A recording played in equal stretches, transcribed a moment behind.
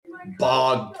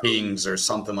Bog Kings or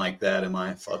something like that. Am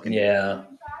I fucking? Yeah.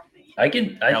 I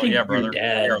think yeah, brother. your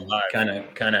dad You're alive. kind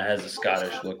of has a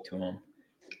Scottish look to him.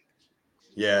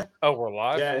 Yeah. Oh, we're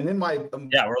live? Yeah, and then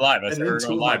Yeah, we're live. and then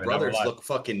two of my brothers look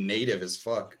fucking native as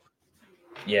fuck.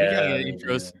 Yeah. We gotta get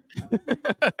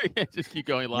intros. Just keep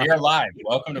going live. We are live.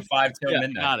 Welcome to 5 till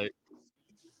midnight. Got it.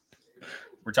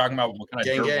 We're talking about what kind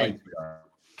of dirt Gang. bikes we are.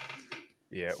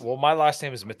 Yeah, well, my last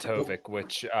name is Matovic,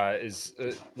 which is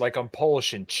like I'm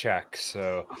Polish and Czech,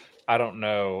 so I don't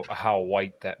know how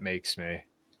white that makes me.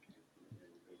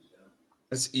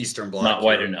 It's Eastern Bloc. Not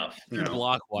white enough. You know.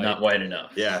 Block white. Not white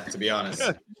enough. Yeah, to be honest.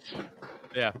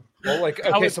 Yeah. Well, like I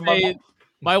okay, would so say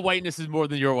my whiteness is more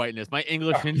than your whiteness. My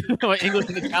English and my English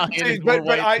and Italian is more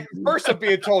but white. first I'm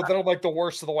being told that I'm like the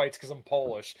worst of the whites because I'm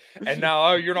Polish, and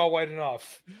now you're not white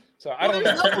enough. So I don't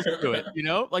There's know. levels to it, you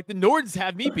know? Like the Nords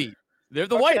have me beat. They're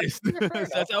the Okay, whitest. yeah, fair So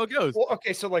that's enough. how it goes. Well,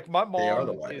 okay, so like my They are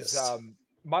the mom is whitest.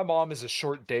 my mom is a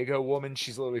short Dago woman.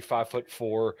 She's literally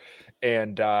 5'4",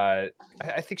 and I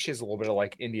think she has a little bit of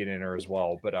like Indian in her as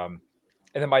well. But and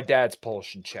then my dad's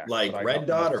Polish and Czech. Like but I red got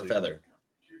dot or mostly- feather?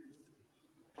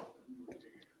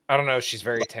 I don't know. She's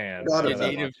very tan. Dot or Yeah,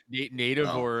 feather? native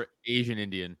Oh. or Asian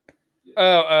Indian.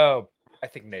 Oh, I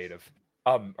think native.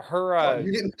 Her Oh,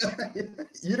 you didn't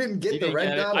you didn't get You the didn't red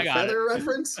get it. dot I or got feather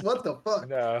reference? What the fuck?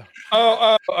 no.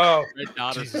 Oh. Red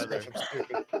dot or Jesus feather. Christ, I'm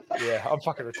stupid. Yeah, I'm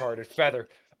fucking retarded. Feather.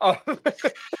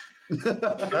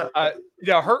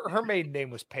 Yeah, her maiden name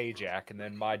was Pajak, and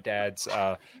then my dad's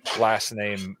last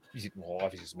name, well,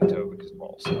 obviously is Matovic as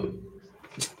well. So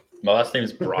My last name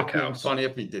is Brockhouse. Funny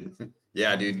if he didn't.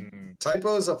 Yeah, dude. Mm.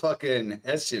 Typo's a fucking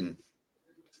Hessian.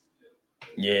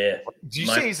 Yeah. Do you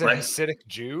My- say he's a my- Hasidic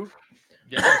Jew?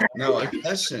 Yeah. No, a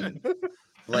Hessian.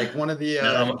 Like one of the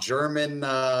No. German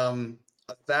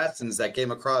assassins that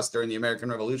came across during the American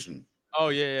Revolution. Oh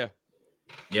yeah.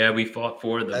 Yeah, we fought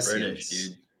for the Hessians. British,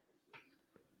 dude.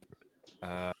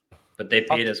 Uh, But they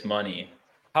paid us money.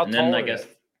 how And tall then I are guess they?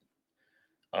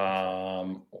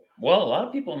 well, a lot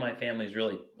of people in my family is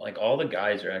really like all the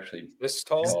guys are actually This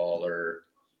tall? taller.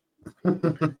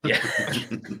 Yeah.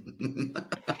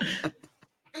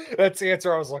 That's the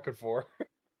answer I was looking for.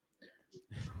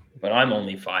 But I'm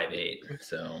only 5'8",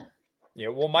 so Yeah,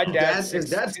 well, my Dad's- dad's his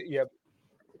dad's- yeah,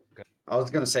 I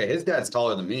was gonna say his dad's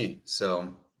taller than me,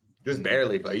 so just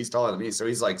barely, but he's taller than me. So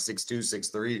he's like 6'2",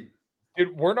 6'3".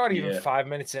 dude, we're not even Yeah. 5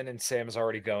 minutes in, and Sam's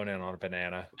already going in on a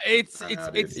banana. It's I it's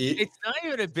know, dude. it's not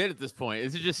even a bit at this point.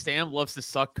 It's just Sam loves to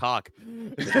suck cock.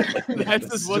 That's That's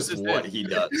just what just what he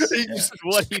does. It's just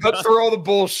what he Cut does. through all the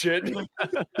bullshit.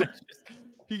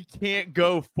 He can't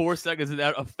go 4 seconds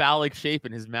without a phallic shape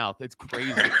in his mouth. It's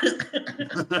crazy.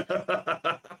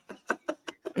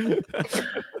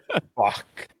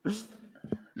 Fuck.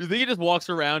 You think he just walks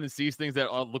around and sees things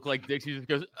that look like dicks? He just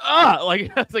goes, ah,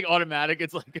 like it's like automatic.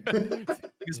 It's like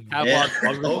his Pavlov Yeah. dog Oh,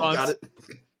 response. got it.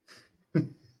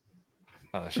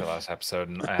 Oh, that's your last episode,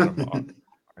 and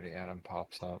Adam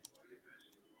pops up.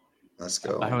 Let's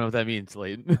go. I don't know what that means,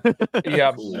 Layton.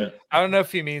 Yeah, Cool. I don't know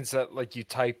if he means that like you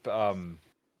type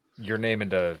your name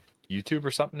into YouTube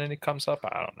or something and it comes up.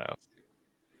 I don't know.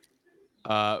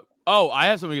 I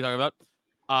have something to talk about.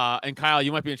 And Kyle,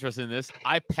 you might be interested in this.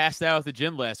 I passed out at the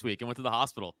gym last week and went to the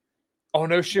hospital. Oh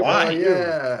no shit! Oh, Why?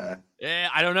 yeah. Yeah,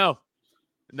 I don't know.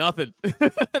 Nothing.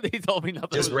 They told me nothing.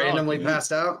 Just was wrong. randomly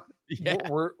passed out. Yeah.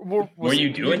 Were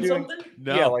you doing something?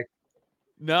 No. Yeah, like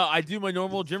No, I do my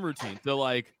normal gym routine. So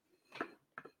like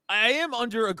I am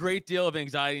under a great deal of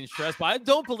anxiety and stress, but I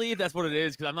don't believe that's what it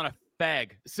is because I'm not a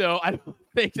fag. So I don't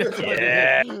think that's what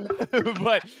it is.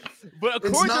 but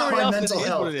according It's to not everybody my else, it mental is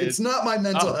health. what it It's is. not my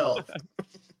mental Oh. health.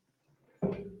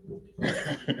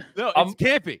 No, it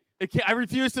can't be. It can't. I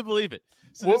refuse to believe it.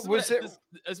 So What this is was it? this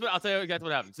is what I'll tell you exactly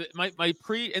what happened. So my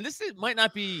pre and this might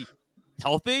not be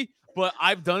healthy, but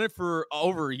I've done it for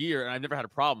over a year and I've never had a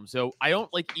problem. So I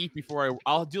don't like eat before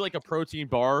I'll do like a protein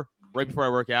bar right before I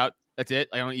work out. That's it.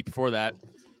 I don't eat before that.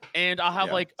 And I'll have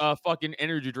Yeah. like a fucking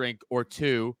energy drink or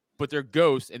two, but they're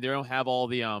ghosts and they don't have all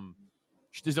the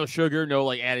there's no sugar, no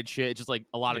like added shit. It's just like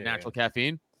a lot of Yeah. natural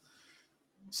caffeine.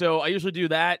 So I usually do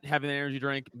that, have an energy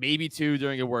drink, maybe two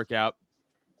during a workout,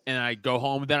 and I go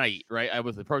home. Then I eat. Right, I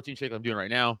with the protein shake I'm doing right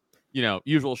now. You know,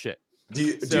 usual shit. Do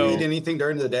you So- eat anything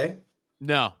during the day?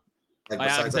 No, Like I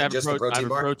besides like, have just the I have protein a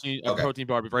bar? protein Okay. protein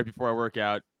bar right before I work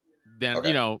out. Then Okay.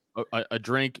 you know a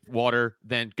drink, water,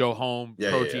 then go home, Yeah,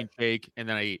 yeah, protein shake, and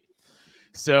then I eat.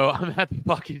 So I'm at the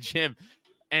fucking gym,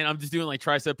 and I'm just doing like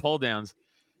tricep pull downs,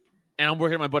 and I'm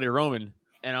working with my buddy Roman,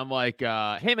 and I'm like,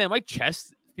 "Hey man, my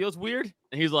chest feels weird,"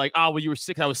 and he's like, "Oh, well, you were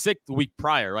sick. I was sick the week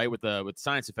prior, right, with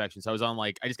sinus infection. So I was on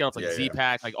like I just got off like Yeah, yeah.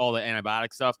 Z-Pack, like all the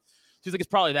antibiotic stuff." She's like, "It's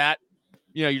probably that."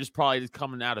 you're just probably just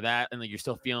coming out of that, and then you're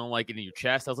still feeling like it in your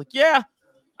chest. I was like, yeah,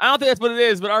 I don't think that's what it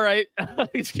is, but all right,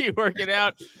 just keep working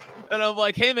out. And I'm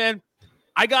like, hey man,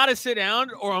 I gotta sit down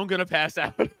or I'm gonna pass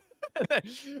out. And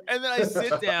then I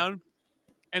sit down,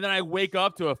 and then I wake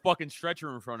up to a fucking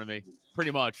stretcher in front of me,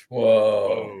 pretty much.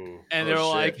 Whoa. And Oh, they're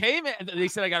like, shit. hey man, and they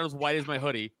said I got as white as my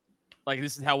hoodie. Like,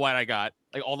 this is how white I got.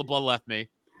 Like, all the blood left me.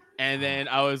 And then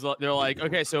they're like,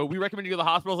 okay, so we recommend you go to the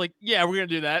hospital. I was like, yeah, we're gonna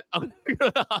do that. I'm gonna go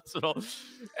to the hospital.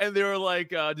 And they were like,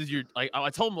 did you like? I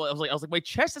told them, I was like, my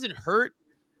chest doesn't hurt,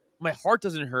 my heart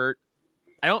doesn't hurt.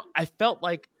 I felt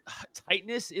like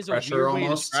tightness is a Pressure weird way to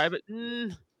almost? describe it.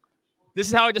 This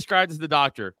is how I described it to the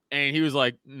doctor, and he was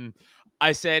like,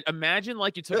 I said, imagine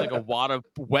like you took like a wad of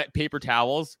wet paper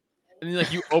towels. And then,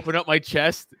 like, you open up my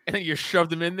chest, and then you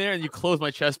shove them in there, and you close my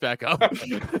chest back up.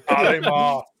 I'm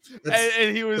off.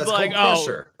 And he was That's like, called "Oh,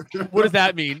 pressure. what does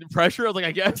that mean? Pressure?" I was like,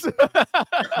 "I guess." So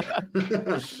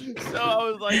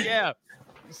I was like, "Yeah."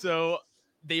 So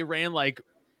they ran like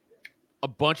a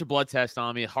bunch of blood tests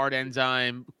on me, heart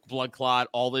enzyme, blood clot,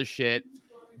 all this shit.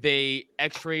 They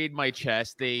X-rayed my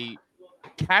chest. They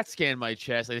CAT scanned my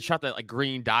chest. They shot that like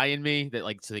green dye in me that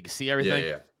like so they could see everything.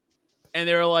 Yeah. And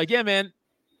they were like, "Yeah, man,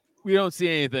 we don't see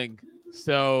anything,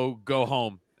 so go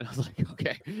home." And I was like,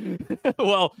 "Okay."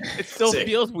 Well, it still Sick.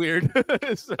 feels weird,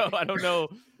 so I don't know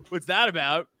what's that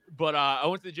about. But I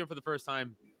went to the gym for the first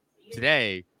time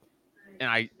today, and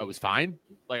I was fine.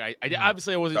 Like I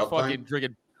obviously I wasn't Felt fucking fine?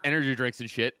 drinking energy drinks and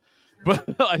shit, but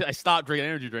I stopped drinking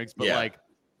energy drinks. But Yeah. like,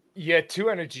 Yeah, 2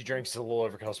 energy drinks is a little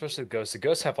overkill, especially with Ghosts. The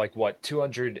Ghosts have like what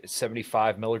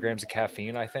 275 milligrams of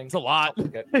caffeine, I think. it's a lot.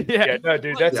 Yeah, Yeah. no,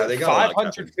 dude, that's Yeah, like they got a lot of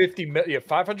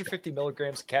 550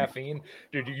 milligrams of caffeine,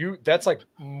 dude. That's like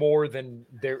more than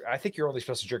there. I think you're only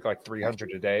supposed to drink like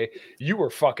 300 a day. You were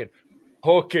fucking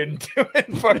hooking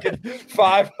doing fucking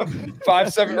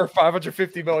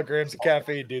 550 milligrams of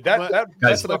caffeine, dude. That's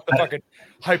Guys, enough to fucking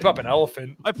hype up an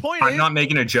elephant. My point I'm is, not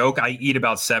making a joke. I eat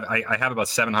about I have about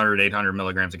 700, 800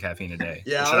 milligrams of caffeine a day.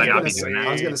 Yeah, Should I I not be was doing gonna that?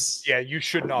 I was gonna s- Yeah, you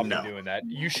should not No. be doing that.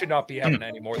 You should not be having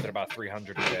any more than about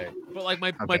 300 a day. but like my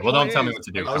Okay, point well, don't tell me is- what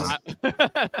to do. I was-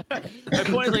 my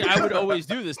point is like I would always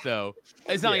do this though.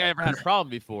 It's not like I ever had a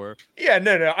problem before. Yeah,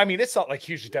 no. I mean, it's not like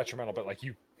hugely detrimental, but like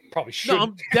you probably should. No,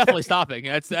 I'm definitely stopping.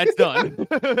 That's done.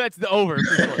 That's the over for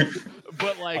sure.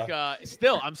 But like,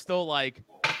 I'm still like,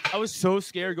 I was so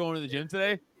scared going to the gym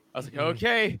today. I was like,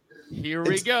 okay, here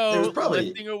we It's- go, there's probably-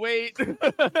 lifting a weight.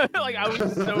 Like I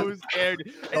was so scared,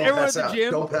 and Don't everyone pass at the out.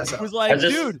 gym Don't pass out. was like, I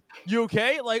just- dude, you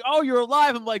okay? Like, oh, you're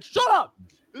alive. I'm like, shut up.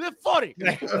 Is it funny?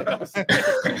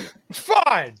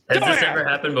 Fine. Has Don't this have ever it.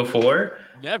 happened before?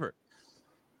 Never.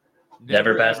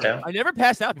 Never passed ever. out? I never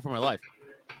passed out before in my life.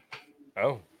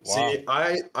 Oh, wow. See,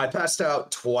 I passed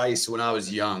out twice when I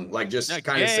was young, like just Not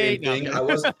kind of gay, same no. thing.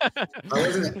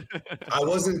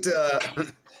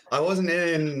 I wasn't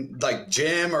in like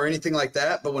gym or anything like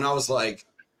that. But when I was like,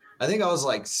 I think I was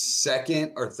like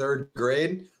second or third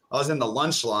grade, I was in the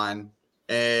lunch line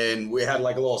and we had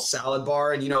like a little salad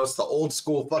bar, and it's the old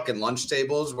school fucking lunch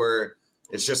tables where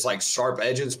it's just like sharp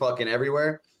edges fucking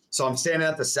everywhere. So I'm standing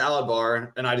at the salad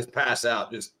bar and I just pass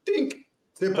out, just dink,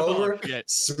 tip Oh, over, shit.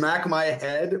 smack my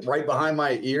head right behind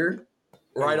my ear,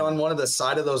 right on one of the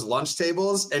side of those lunch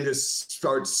tables, and just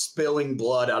start spilling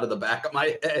blood out of the back of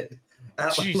my head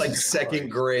at like Jesus second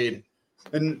Christ. grade.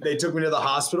 And they took me to the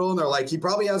hospital, and they're like, he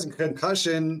probably has a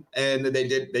concussion. And they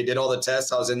did all the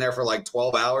tests. I was in there for like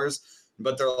 12 hours,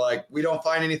 but they're like, we don't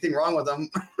find anything wrong with him.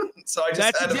 So I just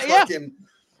That's had to yeah. fucking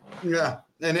yeah.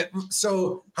 And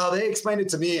so how they explained it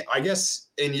to me, I guess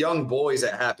in young boys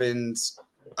it happens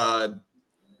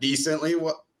decently,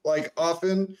 like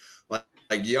often, like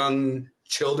young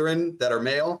children that are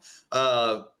male.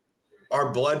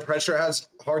 Our blood pressure has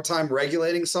a hard time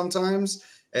regulating sometimes,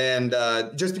 and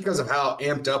just because of how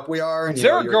amped up we are. And Was you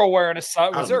there know, a you're- girl wearing a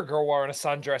sun? I Was don't there a girl wearing a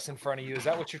sundress in front of you? Is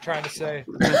that what you're trying to say?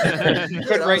 You Dude,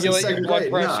 couldn't I was in regulate your second blood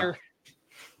grade, nah. pressure.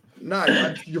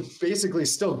 No, you're basically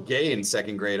still gay in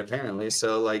second grade, apparently.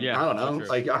 So, like, Yeah, I don't that's know. true.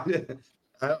 Like,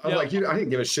 I'm Yeah. like, I didn't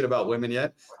give a shit about women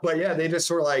yet. But yeah, they just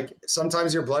were like,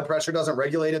 sometimes your blood pressure doesn't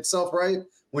regulate itself right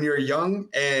when you're young.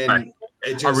 And Right.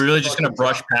 it just Are we really just going to fucking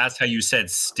brush drops. past how you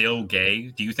said still gay?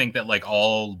 Do you think that like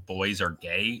all boys are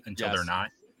gay until Yes. they're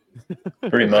not?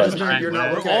 Pretty much. You're not We're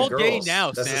We're looking at all gay girls. now,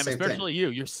 That's the Sam. same thing. Especially you.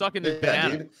 You're sucking the Yeah,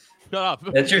 banana. dude. Shut up.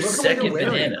 That's your Look at what you're second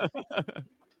wearing. banana.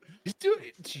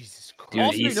 Dude, Jesus Christ. Dude,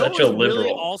 Also, he's you know such a what's really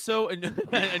liberal. also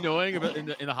annoying about in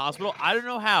the hospital. I don't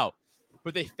know how,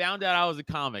 but they found out I was a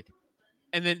comic,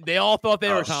 and then they all thought they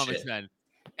Oh, were comics shit. then.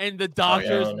 And the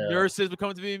doctors, Oh, no. nurses would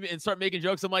come to me and start making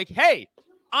jokes. I'm like, hey,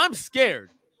 I'm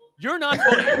scared. You're not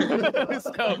funny.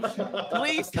 So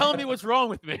please tell me what's wrong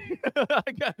with me.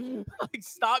 Like,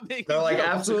 stop making. They're like jokes.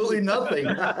 absolutely nothing.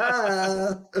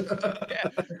 Yeah,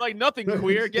 like nothing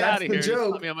queer. Get That's out of the here.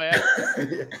 joke. Put me on my ass.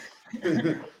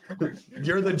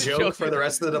 You're the joke for the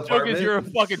rest of the The joke department. is you're a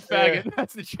fucking faggot.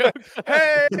 That's the joke.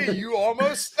 Hey, you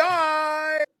almost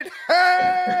died.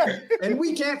 Hey! And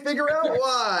we can't figure out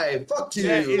why. Fuck you.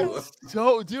 Yeah, it's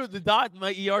so, dude,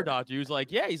 my ER doctor, he was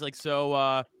like, yeah, he's like,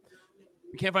 so,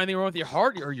 we can't find anything wrong with your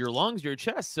heart or your lungs, your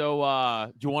chest. So,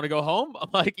 do you want to go home? I'm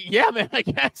like, yeah, man, I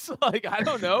guess. Like, I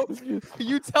don't know.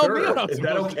 You tell me what I'm Is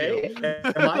that supposed to do. okay?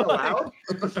 Am I allowed?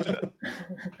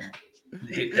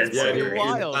 Dude, that's Yeah, so dude, crazy.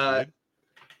 wild,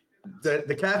 dude.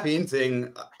 The caffeine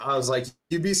thing, I was like,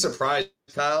 you'd be surprised,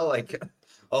 Kyle. Like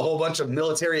a whole bunch of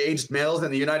military-aged males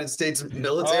in the United States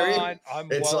military.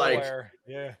 I'm It's well like- aware.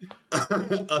 Yeah.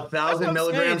 1,000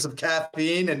 milligrams of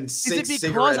caffeine and it 6 because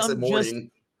cigarettes I'm a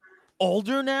morning.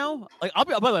 Older now? Like, I'll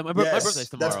be, by the way, my Yes, birthday's that's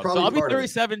tomorrow. So probably I'll be part of it.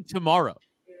 37 tomorrow.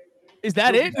 Is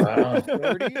that it? Wow.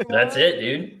 30 That's it,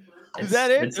 dude. Is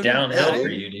that it? It's downhill Yeah. for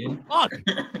you, dude. Fuck.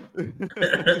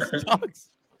 This sucks.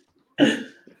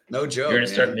 No joke. You're gonna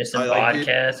start man. missing I like it.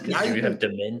 podcasts Now because you you have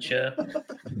dementia.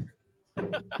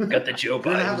 Got the Joe You're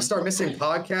gonna have to Biden. start missing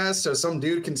podcasts so some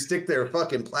dude can stick their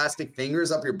fucking plastic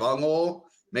fingers up your bunghole.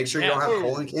 Make sure you Yeah. don't have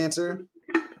colon cancer.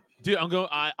 Dude, I'm going.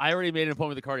 I already made an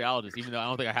appointment with the cardiologist, even though I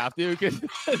don't think I have to, because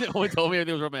they only told me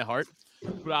everything was wrong with my heart.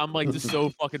 But I'm like just so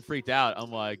fucking freaked out.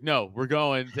 I'm like, no, we're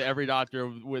going to every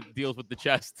doctor with deals with the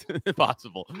chest if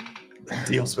possible.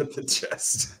 Deals with the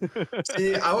chest.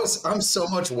 See, I'm so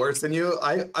much worse than you.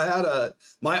 I had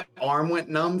my arm went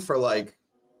numb for like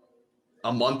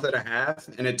a month and a half,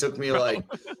 and it took me like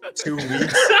 2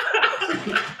 weeks.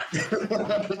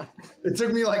 It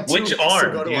took me like 2 Which weeks to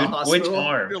arm, go to dude? a Which hospital.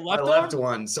 arm? Your My left left arm?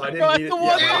 one, so I No, didn't that's need the it.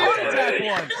 one, the Yeah. heart attack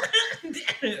one.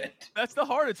 Damn it. That's the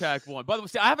heart attack one. By the way,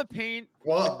 see, I have a pain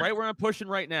Well, right where I'm pushing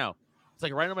right now. It's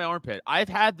like right on my armpit. I've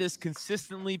had this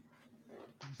consistently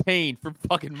pain for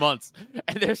fucking months,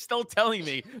 and they're still telling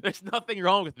me there's nothing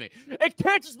wrong with me. It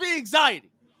can't just be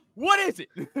anxiety. What is it?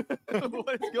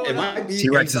 What is it going on? might be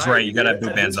T-Rex is right, you gotta have boot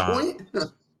at bands this on. point.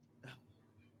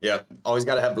 Yeah, always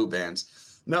got to have boot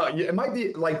bands. No, it might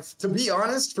be like, to be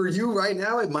honest, for you right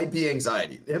now, it might be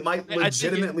anxiety. It might I think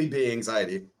legitimately be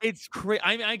anxiety. It's crazy.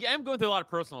 I mean, I am going through a lot of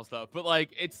personal stuff, but like,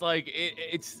 it's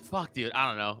fuck, dude. I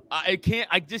don't know. I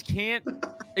just can't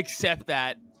accept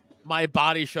that my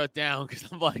body shut down because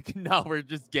I'm like, no, we're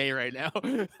just gay right now.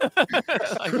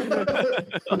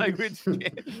 like we just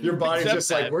can't Your body's accept just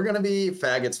that. like, we're gonna be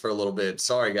faggots for a little bit.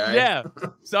 Sorry, guy. Yeah,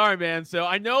 sorry, man. So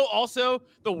I know also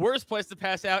the worst place to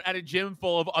pass out at a gym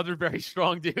full of other very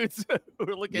strong dudes who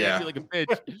are looking Yeah. at you like a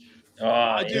bitch.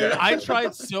 Oh, Dude, yeah. I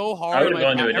tried so I hard. would've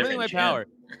gone to a Everything in my different power.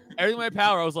 Everything in my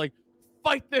power. I was like,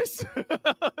 fight this.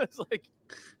 It's like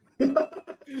you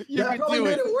That can probably do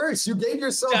made it. it worse. You gave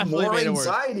yourself Definitely more made it worse.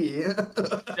 anxiety.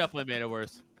 Definitely made it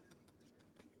worse.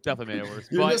 Definitely made it worse.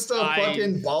 You're But just a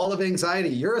fucking ball of anxiety.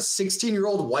 You're a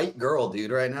 16-year-old white girl,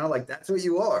 dude, right now. Like, that's what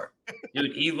you are.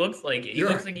 dude, he looks like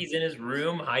You're- he's in his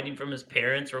room hiding from his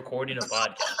parents recording a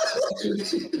podcast.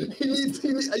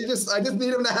 I just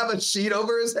need him to have a sheet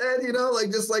over his head, you know, like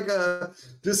just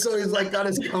so he's like got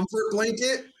his comfort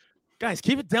blanket. guys,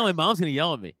 keep it down. My mom's gonna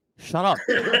yell at me. Shut up.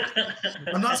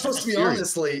 I'm not supposed to be on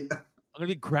this late. I'm gonna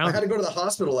be I had grounded. to go to the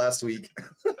hospital last week.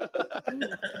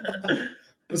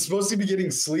 I'm supposed to be getting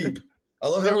sleep. I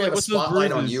love how we have a What's those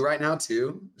spotlight on bruises? you right now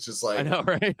too. It's just like I know,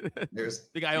 right? there's.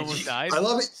 The guy almost died. I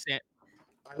love it. Sa-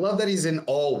 I love that he's in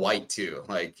all white too.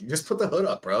 Like, just put the hood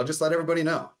up, bro. Just let everybody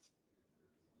know.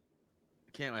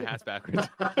 Can't. My hat's backwards.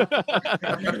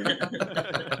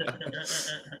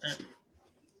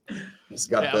 It's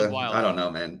got Yeah, it was the. wild. I don't know,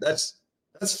 man. That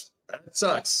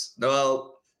sucks.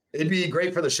 Well, it'd be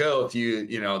great for the show if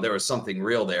you know there was something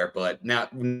real there, but now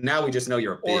we just know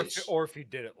you're a bitch. Or if you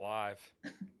did it live.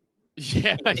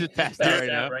 Yeah, I just passed out That's right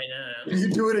now. that right now. You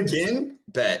do it again?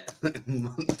 Bet.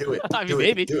 Do it. I mean, Do it.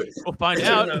 maybe. Do it. We'll find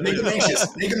out. Make him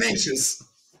anxious. Make him anxious.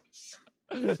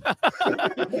 I'm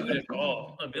gonna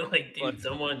call. I'll be like, dude,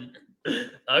 someone.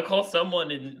 I'll call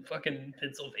someone in fucking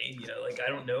Pennsylvania. Like, I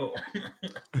don't know.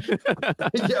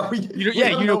 Yeah,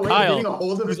 You know Kyle,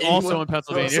 who's who's also in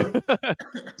Pennsylvania.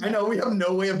 I know we have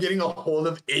no way of getting a hold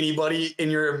of anybody in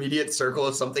your immediate circle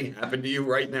if something happened to you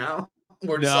right now.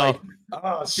 We're just No. like,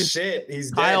 oh shit, he's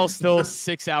dead. Kyle's still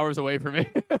 6 hours away from me.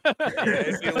 Yeah,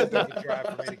 it'd be a little bit of a drive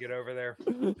for me to get over there.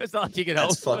 It's not like you can help.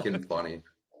 That's fucking funny.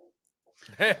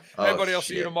 Hey, Oh, everybody, I'll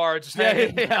see you shit. tomorrow. Just Yeah, hang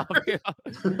in. yeah.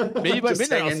 Maybe by Just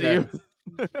midnight I'll hang see in you.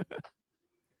 there.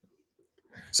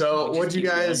 So, Just what you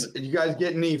keep going guys? with- Did you guys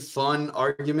get any fun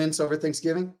arguments over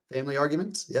Thanksgiving? Family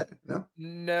arguments? Yeah. No.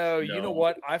 No, you know No.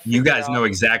 what? I You figured guys out- know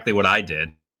exactly what I did.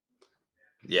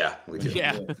 Yeah, we do.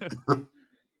 Yeah.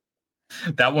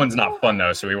 That one's not fun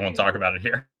though, so we won't talk about it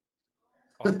here.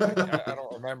 Oh, I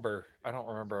don't remember. I don't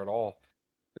remember at all.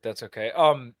 But that's okay.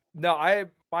 No,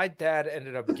 my dad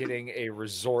ended up getting a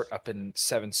resort up in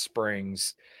Seven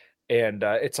Springs, and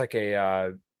it's like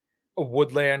a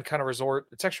woodland kind of resort.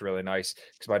 It's actually really nice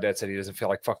because my dad said he doesn't feel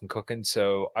like fucking cooking.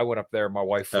 So I went up there. My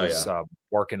wife Oh, was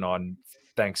working on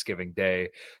Thanksgiving Day.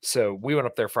 So we went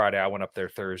up there Friday. I went up there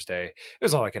Thursday. It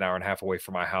was only like an hour and a half away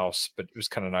from my house, but it was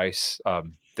kind of nice.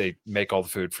 They make all the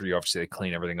food for you. Obviously, they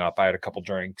clean everything up. I had a couple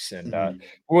drinks and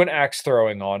we went axe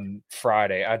throwing on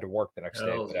Friday. I had to work the next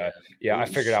day. Hells But yeah, I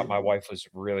Holy figured out shit. my wife was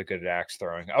really good at axe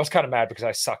throwing. I was kind of mad because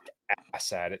I sucked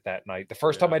ass at it that night. The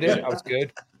first time I did it, I was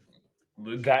good.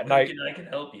 Luke, that Luke night- and I can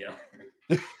help you.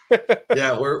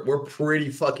 Yeah, we're pretty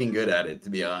fucking good at it, to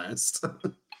be honest.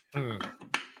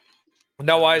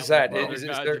 No, why is that? Brother Is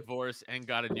got there- divorced and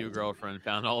got a new girlfriend.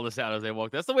 Found all this out as they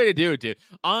walked. That's the way to do it, dude.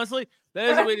 Honestly, that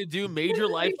is the way to do major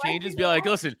life changes. Be like,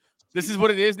 listen, this is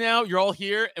what it is now. You're all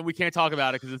here, and we can't talk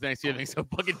about it because it's Thanksgiving. So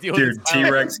fucking deal with Dude, it.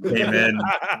 T-Rex came in.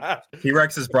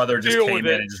 T-Rex's brother just Deal came with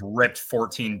in it. and just ripped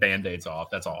 14 band-aids off.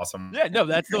 That's awesome. Yeah, no,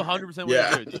 that's still 100% way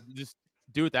Yeah. to do it. Just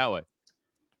do it that way.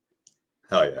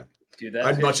 Hell yeah. Dude, that's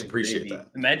I'd much actually appreciate crazy. that.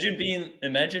 Imagine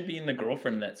being the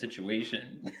girlfriend in that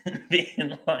situation.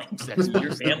 Being like, Sex your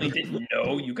box. family didn't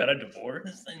know you got a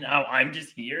divorce, and now I'm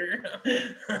just here.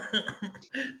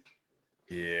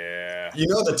 Yeah. You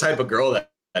know the type of girl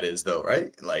that is, though,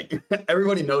 right? Like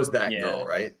everybody knows that Yeah. girl,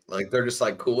 right? Like they're just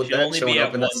like cool with She'll that, only showing be up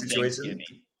at in one that situation.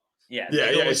 Thanksgiving. Yeah, Yeah,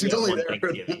 they'll yeah, only she's be at only one there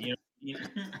for Thanksgiving, you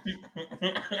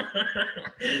know?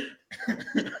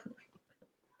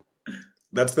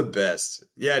 That's the best.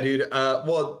 Yeah, dude.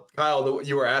 Well, Kyle,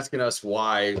 you were asking us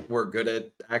why we're good at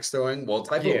axe throwing. Well,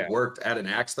 Typo Yeah. worked at an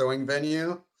axe throwing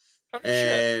venue, Oh, shit.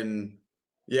 and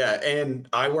yeah, and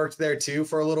I worked there too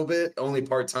for a little bit, only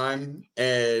part time,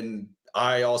 and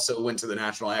I also went to the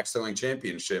National Axe Throwing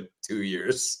Championship 2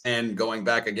 years, and going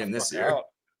back again this Fuck year. out.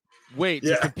 Wait,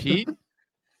 Yeah. to compete?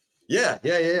 Yeah.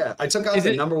 I took out Is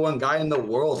the it- #1 guy in the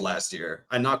world last year.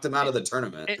 I knocked him out of the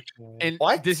tournament. And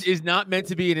What? this is not meant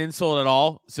to be an insult at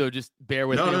all. So just bear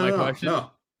with me on my question.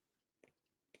 No.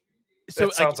 So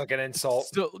That sounds like an insult.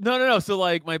 So no. So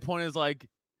like my point is like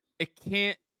it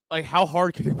can't like how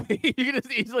hard can it be? You can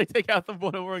just easily take out the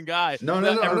one guy. No.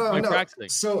 without ever practicing.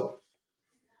 So,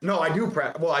 no, I do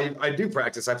practice. Well, I do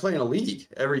practice. I play in a league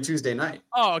every Tuesday night.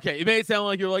 Oh, okay. It made it sound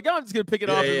like you're like, oh, I'm just gonna pick it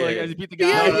Yeah, off and yeah, like yeah. as you beat the guy.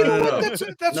 Yeah, No, you know no, what? no.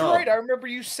 That's No. right. I remember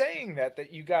you saying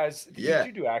that you guys Yeah.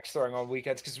 you do axe throwing on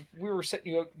weekends because we were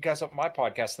setting you guys up my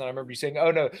podcast, and I remember you saying,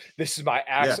 "Oh no, this is my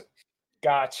axe." Yeah.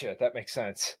 Gotcha. That makes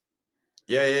sense.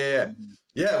 Yeah.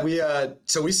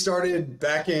 So we started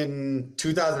back in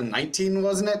 2019,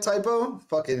 wasn't it, Typo?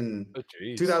 Fucking Oh,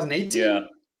 jeez. 2018. Yeah.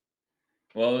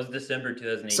 Well, it was December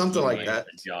 2018. Something like when I that.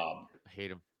 got the job. I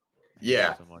hate him.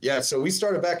 Yeah. So much. Yeah. So we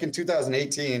started back in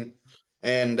 2018,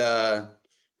 and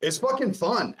it's fucking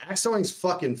fun. Axe throwing's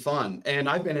fucking fun, and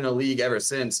I've been in a league ever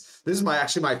since. This is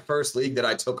actually my first league that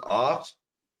I took off,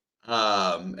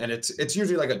 and it's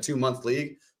usually like a 2-month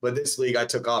league, but this league I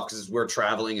took off because we're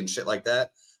traveling and shit like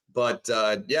that. But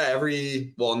yeah,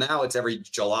 now it's every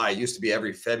July. It used to be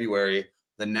every February.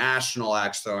 The National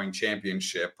Axe Throwing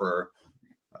Championship, or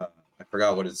I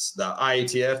forgot what it's, the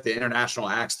IATF, the International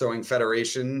Axe Throwing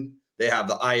Federation. They have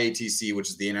the IATC, which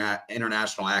is the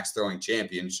International Axe Throwing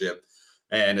Championship,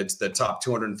 and it's the top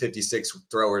 256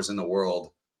 throwers in the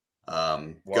world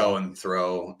go and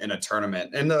throw in a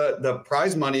tournament. And the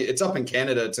prize money, it's up in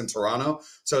Canada, it's in Toronto,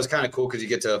 so it's kind of cool because you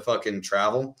get to fucking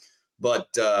travel. But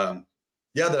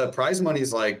yeah, the prize money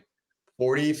is like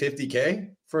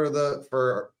 40-50K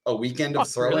for a weekend of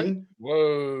Fuck, really? throwing.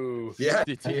 Whoa. Yeah,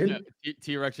 dude.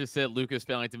 T-Rex just said Lucas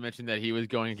failing to mention that he was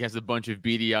going against a bunch of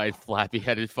beady-eyed,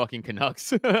 flappy-headed fucking Canucks.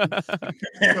 So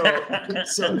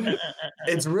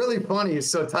it's really funny.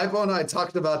 So Typo and I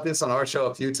talked about this on our show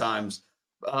a few times.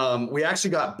 We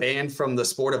actually got banned from the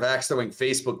Sport of Axe Throwing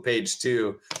Facebook page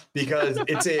too, because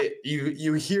it's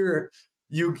you hear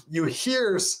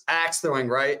axe throwing,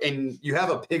 right? And you have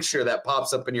a picture that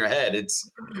pops up in your head. It's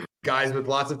guys with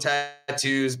lots of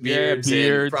tattoos, beards,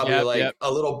 and probably yep.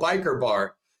 a little biker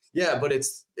bar. Yeah, but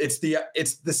it's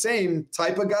the same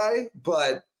type of guy,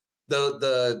 but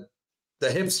the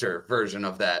hipster version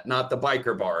of that, not the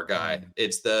biker bar guy.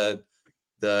 It's the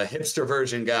hipster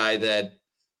version guy that,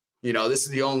 you know, this is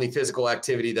the only physical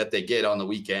activity that they get on the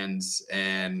weekends.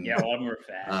 And Yeah, a lot of them are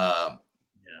fat.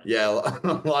 yeah,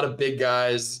 a lot of big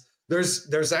guys,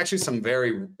 There's actually some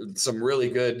really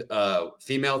good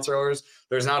female throwers.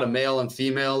 There's not a male and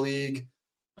female league.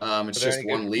 It's just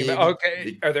one league.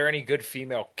 Okay. Are there any good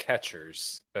female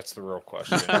catchers? That's the real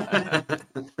question.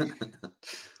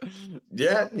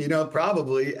 Yeah,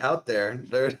 probably out there.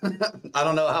 I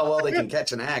don't know how well they can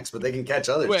catch an axe, but they can catch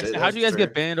other shit. How'd you guys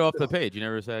get banned off the page? You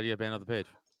never said you got banned off the page.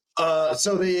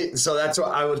 So that's why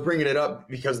I was bringing it up,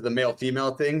 because of the male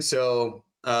female thing. So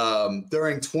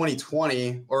during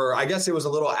 2020, or I guess it was a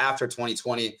little after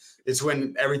 2020, it's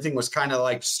when everything was kind of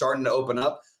like starting to open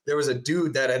up. There was a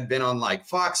dude that had been on like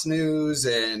Fox News,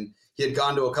 and he had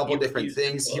gone to a couple different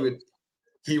things.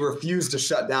 He refused to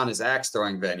shut down his axe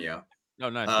throwing venue. Oh,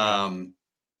 nice.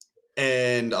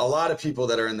 And a lot of people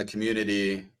that are in the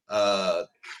community,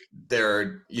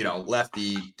 they're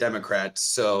lefty Democrats.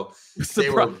 So they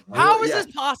were. How is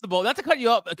this possible? Not to cut you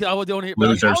up, because I don't hear.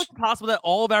 But how is it possible that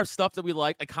all of our stuff that we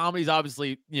like comedy's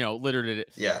obviously littered in it?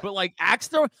 Yeah. But like axe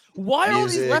throwing, why are all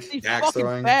these lefty fucking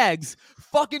fags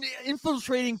fucking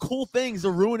infiltrating cool things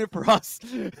to ruin it for us?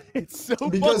 It's so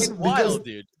fucking wild,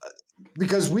 dude.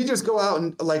 Because we just go out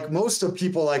and, like, most of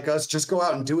people like us just go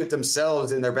out and do it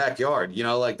themselves in their backyard.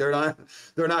 Like they're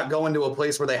not going to a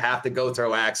place where they have to go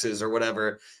throw axes or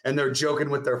whatever, and they're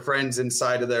joking with their friends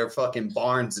inside of their fucking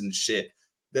barns and shit.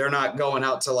 They're not going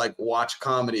out to like watch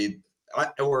comedy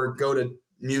or go to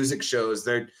music shows.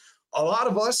 A lot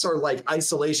of us are like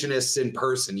isolationists in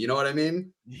person. You know what I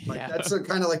mean? Yeah. Like that's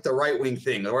kind of like the right wing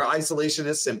thing. We're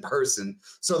isolationists in person,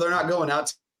 so they're not going out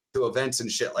to events and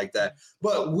shit like that.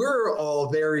 But we're all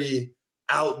very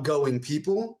outgoing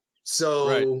people,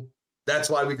 so that's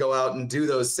why we go out and do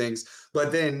those things.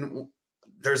 But then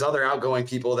there's other outgoing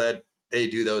people that they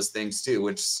do those things too,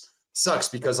 which sucks,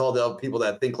 because all the people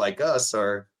that think like us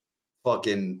are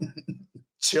fucking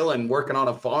chilling, working on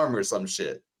a farm or some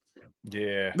shit.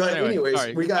 Yeah. But anyways,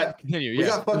 sorry. we got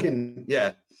fucking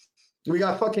he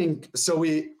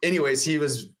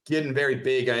was getting very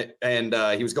big, and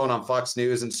he was going on Fox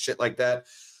News and shit like that.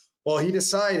 Well, he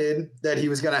decided that he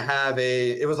was going to have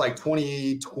it was like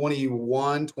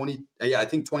 2021, I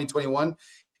think 2021.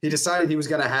 He decided he was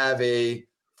going to have a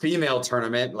female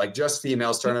tournament, like just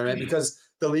females tournament, because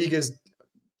the league is,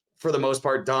 for the most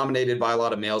part, dominated by a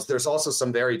lot of males. There's also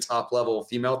some very top level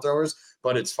female throwers,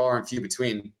 but it's far and few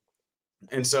between.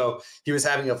 And so he was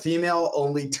having a female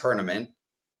only tournament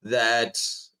that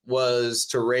was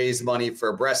to raise money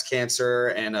for breast cancer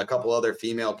and a couple other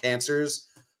female cancers,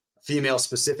 female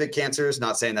specific cancers.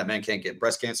 Not saying that men can't get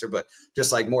breast cancer, but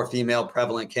just like more female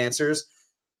prevalent cancers.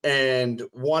 And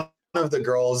one of the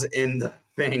girls in the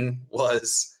thing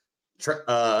was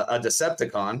a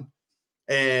Decepticon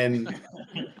and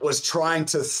was trying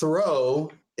to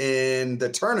throw in the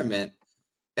tournament.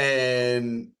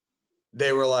 And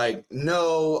they were like,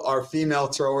 no, our female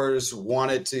throwers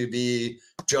want it to be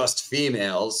just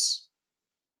females.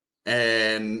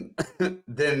 And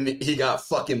then he got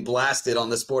fucking blasted on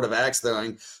the sport of axe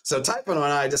throwing. So Typhon and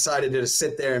I decided to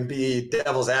sit there and be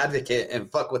devil's advocate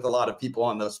and fuck with a lot of people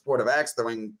on the sport of axe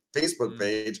throwing Facebook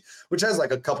page, which has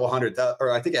like a couple 100,000,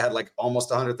 or I think it had like almost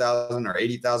 100,000 or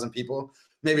 80,000 people.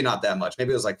 Maybe not that much.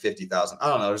 Maybe it was like 50,000. I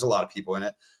don't know. There's a lot of people in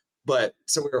it. But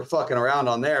so we were fucking around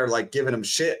on there, like giving them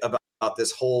shit about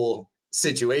this whole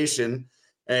situation,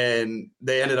 and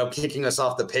they ended up kicking us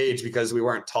off the page because we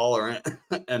weren't tolerant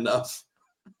enough.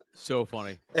 So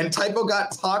funny. And Typo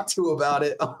got talked to about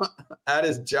it at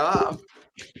his job.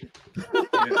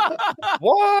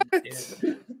 What?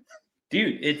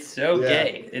 Dude, it's so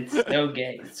gay. It's so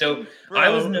gay. So I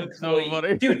was an employee.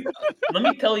 So dude, let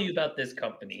me tell you about this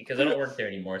company, because I don't work there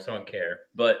anymore, so I don't care.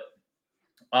 But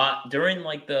during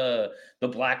like the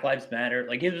Black Lives Matter,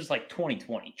 like it was like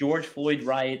 2020, George Floyd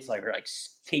riots are like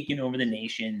taking over the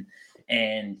nation,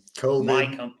 and COVID.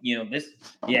 My company,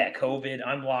 COVID.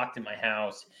 I'm locked in my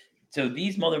house. So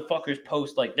these motherfuckers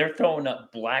post, like, they're throwing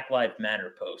up Black Lives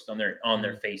Matter posts on their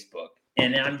Facebook,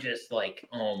 and I'm just like,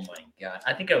 oh my god!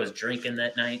 I think I was drinking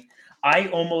that night. I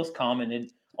almost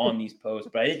commented on these posts,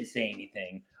 but I didn't say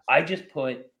anything. I just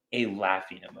put a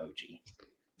laughing emoji,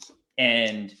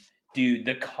 and dude,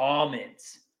 the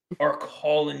comments are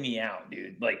calling me out,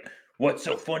 dude. Like, what's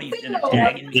so funny? And they're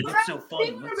tagging me. What's so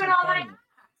funny? What's so funny?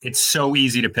 It's so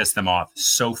easy to piss them off.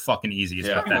 So fucking easy. It's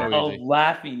pathetic. A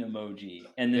laughing emoji.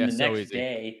 And then the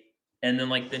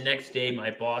next day, my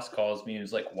boss calls me and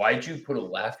was like, why'd you put a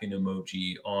laughing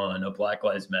emoji on a Black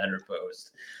Lives Matter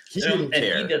post? He didn't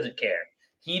care. He doesn't care.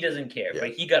 He doesn't care. Yeah.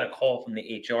 But he got a call from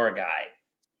the HR guy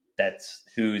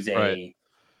who's a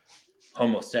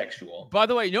homosexual. By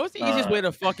the way, you know what's the easiest way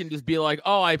to fucking just be like,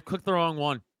 oh, I clicked the wrong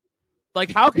one?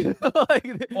 Like how can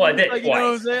like, Well, I did like you know what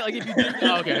I'm twice. saying? Like if you did,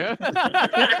 oh, okay.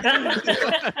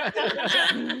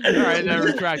 All right, I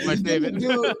retract my statement.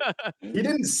 He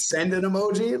didn't send an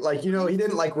emoji, like he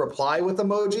didn't like reply with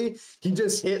emoji. He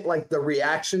just hit like the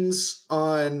reactions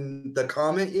on the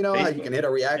comment. You know how you Facebook. can hit a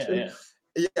reaction.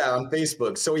 Yeah, on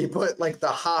Facebook. So he put like the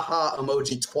haha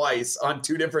emoji twice on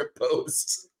 2 different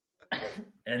posts.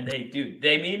 And they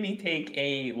made me take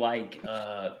a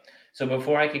so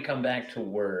before I could come back to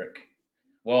work,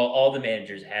 well, all the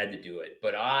managers had to do it,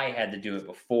 but I had to do it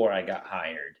before I got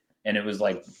hired. And it was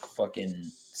like fucking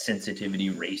sensitivity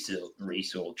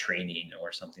racial training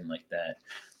or something like that.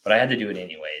 But I had to do it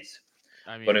anyways.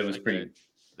 I mean, But it was like, pretty.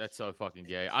 that's so fucking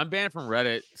gay. I'm banned from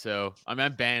Reddit, so I'm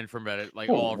banned from Reddit. Like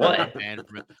Oh, all of what? Reddit, I'm banned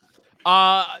from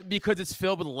it. Because it's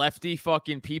filled with lefty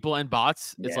fucking people and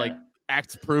bots. It's like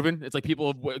acts proven. It's like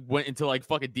people went into like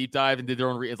fucking deep dive and did their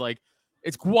own. It's like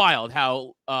it's wild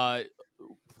how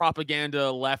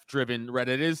propaganda left driven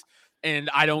Reddit is, and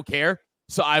I don't care.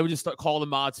 So I would just call the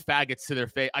mods faggots to their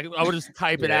face. I would just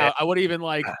type it out. I wouldn't even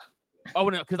like. I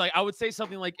wouldn't, because like I would say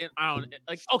something like, I don't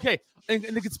like. Okay, in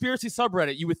the conspiracy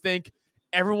subreddit, you would think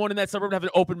everyone in that subreddit would have an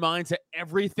open mind to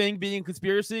everything being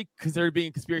conspiracy because they're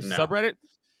being conspiracy subreddit.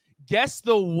 Guess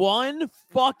the one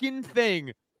fucking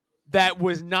thing that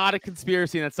was not a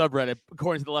conspiracy in that subreddit,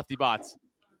 according to the lefty bots.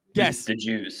 Guess the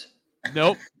Jews.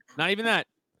 Nope, not even that.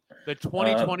 The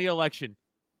 2020 election.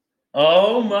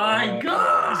 Oh my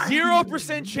god!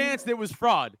 0% chance there was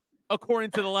fraud,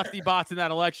 according to the lefty bots in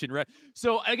that election, right?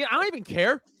 So again, I don't even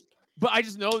care, but I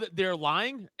just know that they're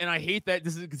lying, and I hate that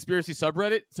this is a conspiracy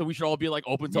subreddit. So we should all be like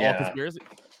open to all conspiracy.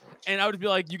 And I would be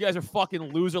like, you guys are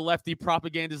fucking loser lefty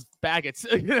propagandist faggots,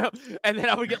 you know? And then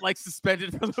I would get like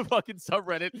suspended from the fucking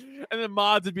subreddit. And then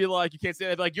mods would be like, you can't say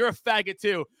that. I'd be like, you're a faggot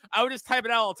too. I would just type it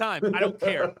out all the time. I don't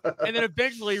care. And then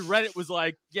eventually Reddit was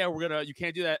like, yeah, you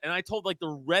can't do that. And I told like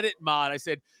the Reddit mod, I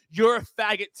said, you're a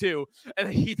faggot too.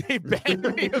 And they banned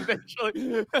me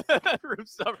eventually.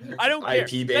 I don't care.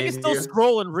 I can still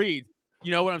scroll and read. You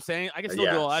know what I'm saying? I can still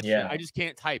do all that shit. I just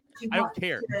can't type. I don't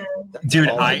care. Dude,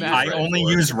 I only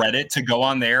use Reddit to go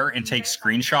on there and take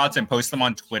screenshots and post them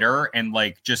on Twitter. And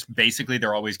like, just basically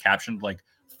they're always captioned like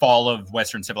fall of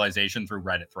Western civilization through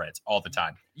Reddit threads all the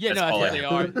time. Yeah, that's they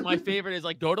are. My favorite is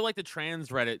like go to like the trans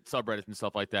Reddit subreddits and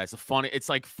stuff like that. It's it's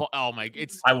like, oh my,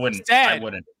 I wouldn't.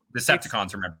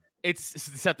 Decepticons, remember. It's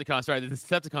Decepticons, right? The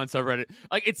Decepticon subreddit.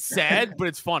 Like it's sad, but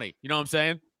it's funny. You know what I'm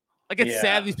saying? Like it's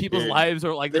sad these people's lives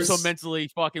are like they're so mentally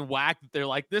fucking whacked that they're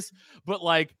like this, but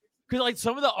like because like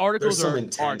some of the articles are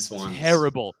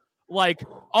terrible. Like,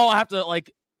 oh, I have to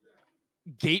like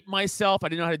gate myself. I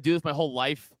didn't know how to do this my whole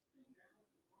life.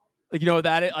 Like you know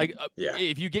that like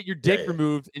if you get your dick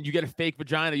removed and you get a fake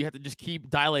vagina, you have to just keep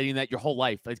dilating that your whole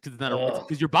life, like because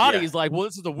because your body is like, well,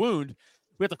 this is a wound.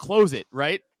 We have to close it,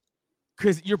 right?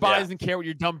 Because your body doesn't care what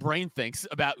your dumb brain thinks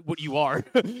about what you are.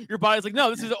 Your body's like, no,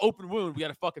 this is an open wound. We got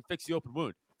to fucking fix the open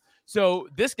wound. So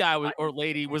this guy or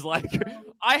lady was like,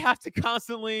 I have to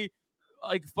constantly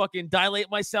like fucking dilate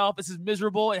myself. This is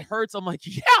miserable. It hurts. I'm like,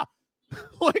 yeah.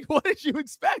 Like, what did you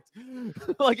expect?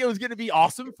 Like, it was going to be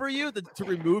awesome for you to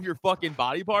remove your fucking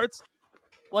body parts?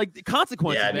 Like, the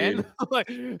consequences, man.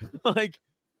 like,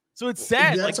 so it's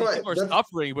sad. Like, people are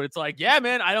suffering, but it's like, yeah,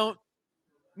 man, I don't,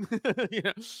 you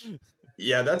know.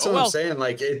 Yeah, that's what I'm saying.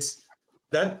 Like it's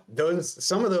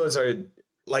some of those are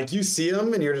like you see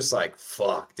them and you're just like,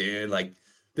 fuck, dude. Like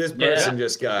this person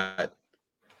just got.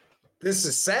 This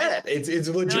is sad. It's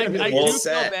legitimately I do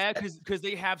sad. feel bad because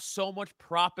they have so much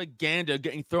propaganda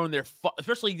getting thrown there.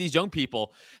 Especially these young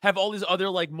people have all these other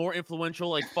like more influential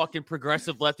like fucking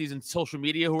progressive lefties in social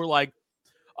media who are like,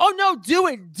 oh no, do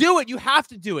it. You have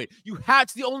to do it.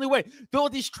 It's the only way. Don't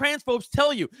let these transphobes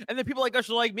tell you. And then people like us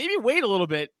are like, maybe wait a little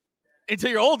bit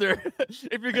until you're older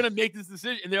if you're gonna make this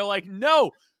decision. And they're like, no,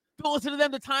 don't listen to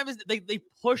them. The time is they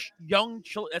push young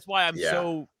children. That's why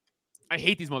I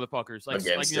hate these motherfuckers. Like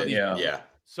so it's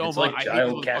much. Like I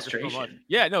child hate castration. castration. So much.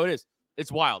 Yeah, no, it is.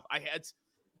 It's wild.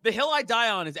 The hill I die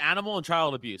on is animal and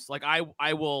child abuse. Like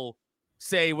I will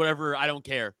say whatever. I don't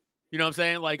care. You know what I'm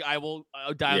saying? Like I'll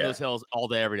die on those hills all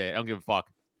day, every day. I don't give a fuck.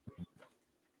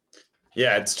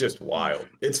 Yeah, it's just wild.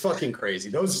 It's fucking crazy.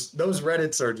 Those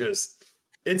Reddits are just.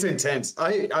 It's intense.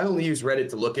 I only use Reddit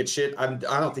to look at shit. I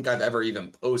don't think I've ever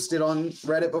even posted on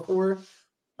Reddit before.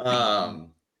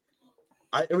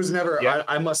 It was never.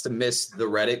 I must have missed the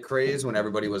Reddit craze when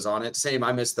everybody was on it. Same.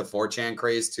 I missed the 4chan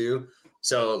craze too.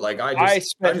 So like I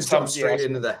just jumped straight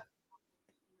into the.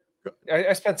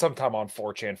 I spent some time on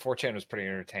 4chan. 4chan was pretty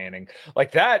entertaining.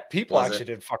 Like that, people actually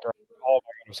did fuck around Oh my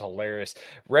god, it was hilarious.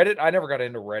 Reddit, I never got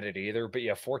into Reddit either, but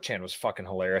yeah, 4chan was fucking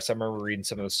hilarious. I remember reading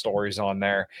some of the stories on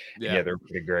there. Yeah, they're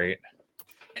pretty great.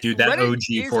 Dude, that Reddit OG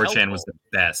is 4chan helpful. was the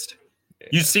best.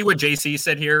 You see what JC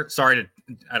said here? Sorry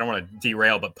I don't want to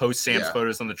derail, but post Sam's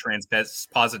photos on the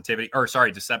Decepticon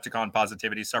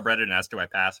positivity subreddit and ask, do I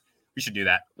pass? We should do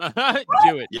that.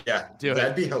 Do it. Yeah, Do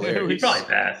that'd it. be hilarious. You probably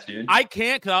passed, dude. I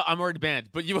can't because I'm already banned,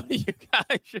 but you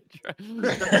guys should try.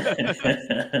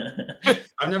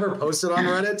 I've never posted on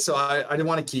Reddit, so I didn't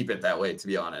want to keep it that way, to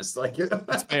be honest. Like,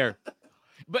 That's fair.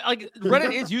 But like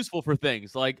Reddit is useful for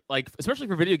things like especially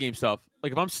for video game stuff.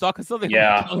 Like if I'm stuck on something,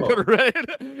 I'll go to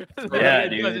Reddit. Yeah,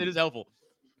 because dude. it is helpful.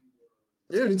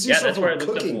 dude, it's Yeah, useful that's where I for looked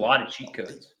up a cooking. lot of cheat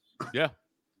codes. Yeah.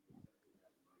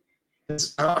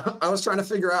 I was trying to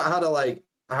figure out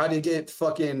how to get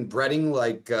fucking breading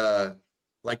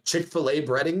like Chick-fil-A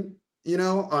breading,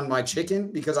 on my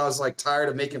chicken, because I was like tired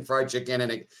of making fried chicken,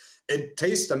 and it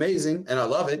tastes amazing and I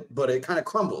love it, but it kind of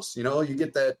crumbles. You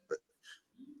get that.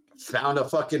 Found a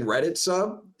fucking Reddit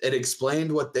sub. It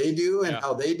explained what they do and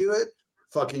how they do it.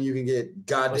 Fucking, you can get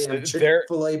goddamn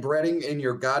Chick-fil-A breading in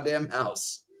your goddamn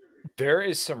house. There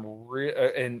is some real,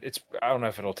 and I don't know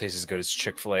if it'll taste as good as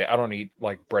Chick-fil-A. I don't eat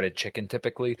like breaded chicken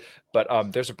typically, but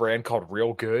there's a brand called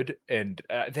Real Good, and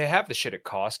they have the shit at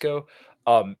Costco.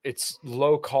 It's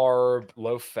low carb,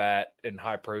 low fat, and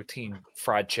high protein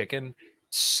fried chicken.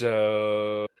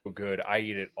 So good. I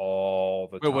eat it all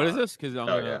the time. Wait, what is this? Because I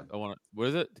want to. What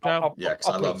is it, Kyle? Because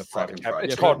I love fucking fried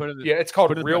chicken. It's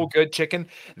called Real Good Chicken.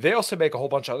 They also make a whole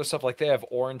bunch of other stuff. Like they have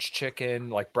orange chicken,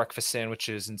 like breakfast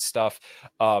sandwiches and stuff.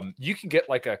 You can get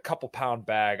like a couple pound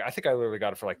bag. I think I literally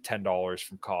got it for like $10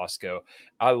 from Costco.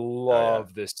 I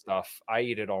love this stuff. I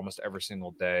eat it almost every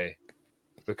single day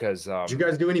because. Did you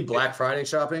guys do any Black Friday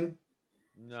shopping?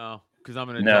 No. Because I'm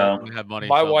an adult and have money.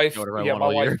 My so wife,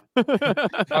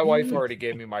 my wife already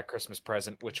gave me my Christmas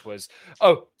present, which was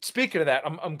speaking of that,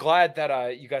 I'm glad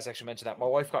that you guys actually mentioned that. My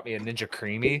wife got me a Ninja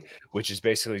Creamy, which is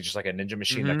basically just like a ninja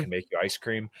machine that can make you ice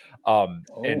cream.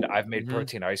 And I've made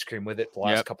protein ice cream with it the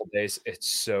last couple of days. It's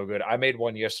so good. I made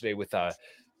one yesterday with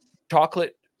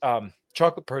chocolate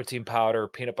protein powder,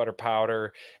 peanut butter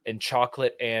powder, and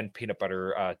chocolate and peanut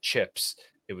butter chips.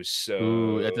 It was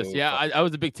so. I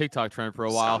was a big TikTok trend for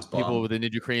a while. People with the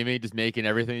Ninja Creamy just making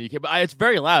everything you can. But it's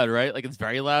very loud, right? Like it's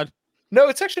very loud. No,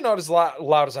 it's actually not as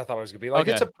loud as I thought it was gonna be. Like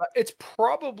it's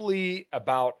probably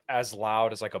about as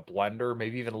loud as like a blender,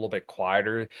 maybe even a little bit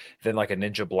quieter than like a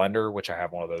Ninja blender, which I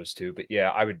have one of those too. But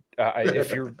yeah, I would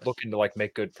if you're looking to like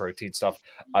make good protein stuff,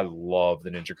 I love the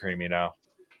Ninja Creamy now.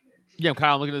 Yeah,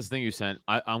 Kyle, look at this thing you sent.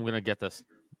 I'm gonna get this.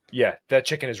 Yeah, that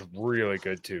chicken is really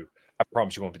good too. I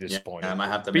promise you won't be disappointed. Yeah, I might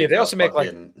have to. But yeah, they also make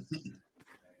like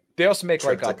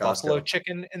a buffalo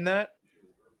chicken in that.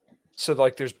 So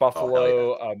like there's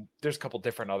buffalo, there's a couple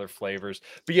different other flavors.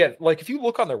 But yeah, like if you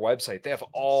look on their website, they have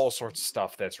all sorts of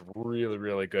stuff that's really,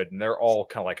 really good. And they're all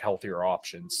kind of like healthier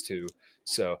options too.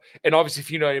 So, and obviously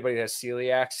if you know anybody that has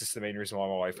celiac, it's the main reason why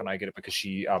my wife and I get it, because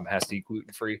she has to eat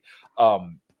gluten-free.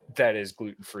 That is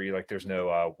gluten-free. Like there's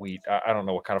no wheat. I don't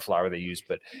know what kind of flour they use,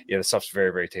 but yeah, the stuff's very,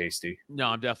 very tasty. No,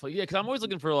 I'm definitely, because I'm always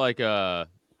looking for like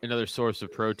another source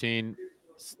of protein.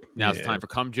 Now's the time for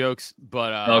cum jokes,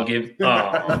 but I'll give.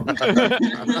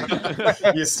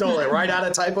 You stole it right out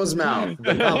of Typo's mouth.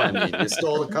 You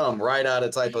stole the cum right out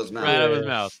of Typo's mouth. Right out of his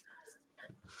mouth.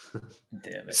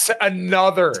 Damn it!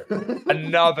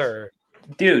 Another.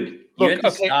 Dude, you had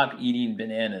to stop eating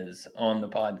bananas on the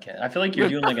podcast. I feel like you're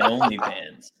doing like an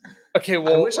OnlyFans. Okay,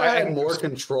 well, I wish I had more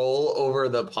control over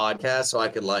the podcast so I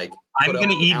could like. I'm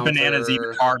gonna eat bananas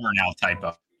even harder now,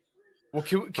 Typo. Well,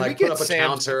 can we get put up a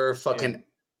counter? Fucking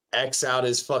X out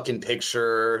his fucking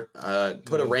picture.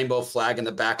 Put a rainbow flag in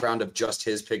the background of just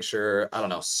his picture. I don't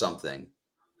know, something.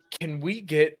 Can we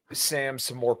get Sam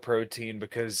some more protein?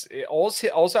 Because all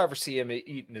I ever see him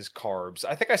eating is carbs.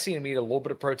 I think I seen him eat a little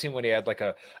bit of protein when he had like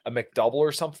a McDouble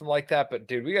or something like that. But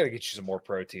dude, we got to get you some more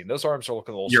protein. Those arms are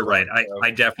looking a little. You're right.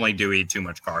 I definitely do eat too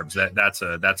much carbs. That's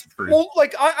a truth. Well,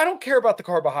 like I don't care about the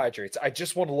carbohydrates. I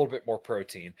just want a little bit more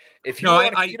protein. If you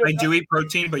I do eat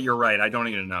protein, but you're right. I don't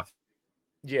eat enough.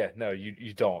 Yeah, no,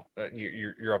 you don't.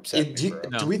 You're upset.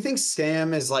 Do we think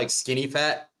Sam is like skinny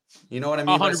fat? You know what I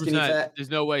mean? 100%. There's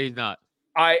no way he's not.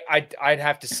 I'd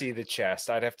have to see the chest.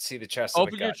 I'd have to see the chest.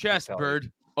 Open your chest, bird.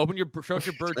 Open your show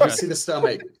your bird chest. chest. See the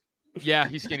stomach. Yeah,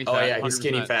 he's skinny fat. Oh yeah, 100%. he's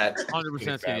skinny fat.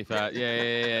 100% skinny fat.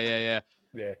 Yeah.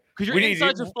 Yeah. Because your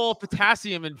insides are full of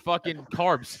potassium and fucking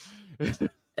carbs.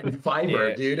 And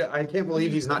fiber, dude. I can't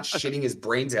believe he's not shitting his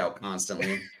brains out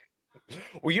constantly.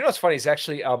 Well, you know what's funny is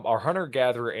actually our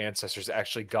hunter-gatherer ancestors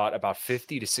actually got about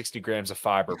 50 to 60 grams of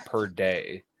fiber per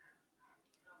day.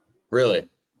 Really?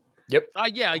 Yep.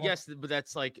 Yeah, I guess, but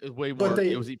that's like way But more.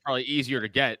 they- It was probably easier to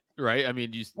get, right? I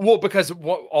mean, Well, because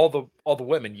all the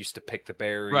women used to pick the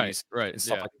berries, right, and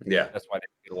stuff yeah. like that. Yeah. That's why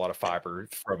they get a lot of fiber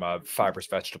from fibrous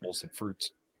vegetables and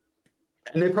fruits.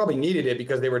 And they probably needed it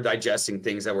because they were digesting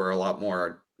things that were a lot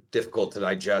more difficult to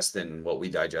digest than what we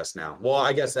digest now. Well,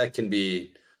 I guess that can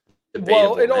be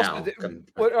debatable Well, now.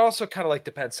 it also kind of like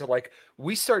depends. So, like,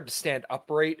 we started to stand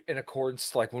upright in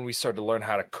accordance, like when we started to learn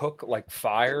how to cook, like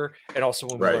fire, and also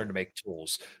when we Right. learned to make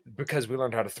tools, because we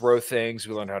learned how to throw things,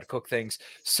 we learned how to cook things.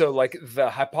 So, like, the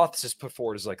hypothesis put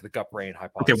forward is like the gut brain Okay,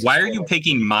 hypothesis. why are where, you like,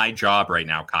 picking my job right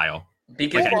now, Kyle?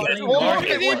 Because Hold it's on, clean hold on,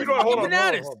 market. okay, hold on, hold on,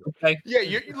 Bananas. hold on. Okay. Yeah,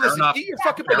 you listen, enough. eat your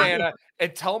fucking Fair banana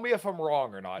and tell me if I'm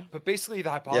wrong or not. But basically, the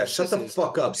Yeah, hypothesis shut the is,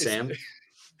 fuck up, Sam.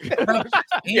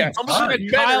 yeah, I'm Sorry. listening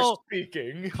to men are Kyle.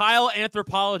 speaking. Kyle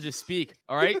anthropologist speak.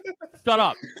 All right, shut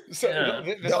up. So Yeah.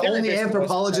 the The theory only basically was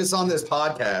anthropologist on this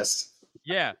podcast.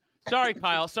 Yeah, sorry,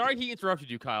 Kyle. Sorry he interrupted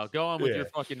you, Kyle. Go on with Yeah. your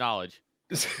fucking knowledge.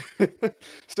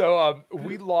 So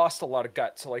we lost a lot of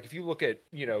gut. So like if you look at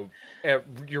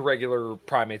your regular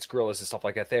primates, gorillas and stuff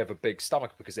like that, they have a big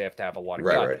stomach because they have to have a lot of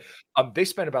gut. Right. They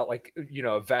spend about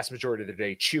a vast majority of the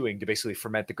day chewing to basically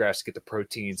ferment the grass to get the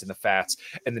proteins and the fats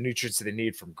and the nutrients that they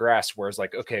need from grass. Whereas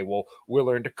like, okay, well, we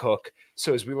learned to cook.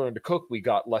 So as we learned to cook, we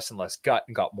got less and less gut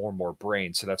and got more and more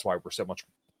brain. So that's why we're so much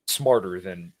smarter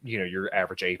than your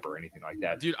average ape or anything like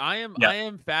that. Dude, I am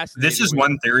fascinated. This is with-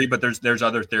 one theory, but there's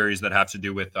other theories that have to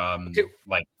do with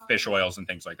like fish oils and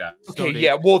things like that. Okay, So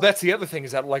yeah. Well, that's the other thing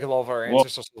is that like a lot of our Well-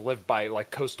 ancestors lived by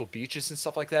like coastal beaches and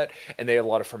stuff like that, and they had a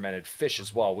lot of fermented fish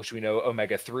as well, which we know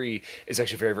omega-3 is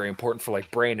actually very, very important for like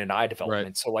brain and eye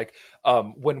development. So like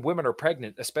when women are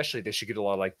pregnant, especially, they should get a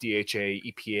lot of like DHA,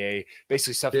 EPA,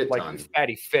 basically stuff Shit like ton.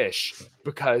 fatty fish,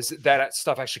 because that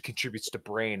stuff actually contributes to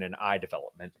brain and eye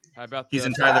development. How about He's the-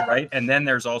 entirely right. And then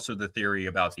there's also the theory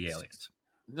about the aliens.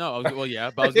 No, well,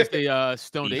 yeah, but I was gonna say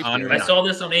stoned The ape. honor- theory. I saw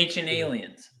this on Ancient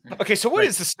Aliens. Okay, so what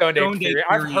is the stoned ape Stoned ape theory?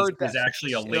 I've theory heard that is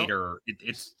actually a Stone- later.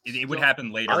 It would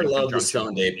happen later. I in love the conjunction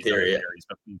stoned with ape these other theory. theories,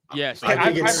 but- Yes, I I've-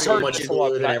 think it's I've so heard much this a lot,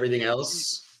 cooler than but- everything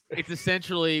else. it's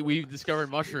essentially we discovered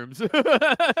mushrooms. Is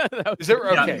there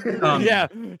Yeah, okay? yeah,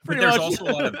 But pretty there's much. also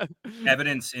a lot of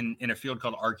evidence in a field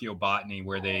called archaeobotany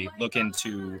where they look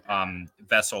into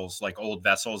vessels, like old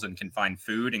vessels, and can find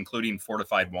food, including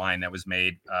fortified wine that was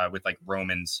made with like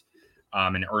Romans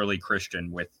and early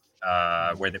Christian with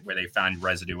where they found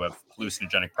residue of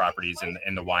hallucinogenic properties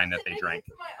in the wine that they drank.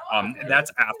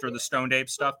 That's after the stoned ape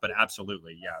stuff, but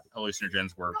absolutely, yeah,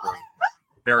 hallucinogens were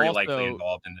very likely Also,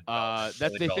 involved in the that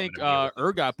early they think development of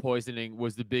ergot poisoning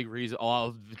was the big reason,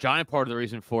 a giant part of the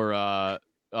reason for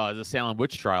the Salem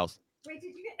witch trials.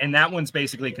 and that one's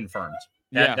basically confirmed.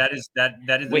 Yeah. That is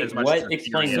Wait, as much what? as a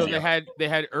Explain theory So as Yeah. the they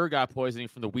had ergot poisoning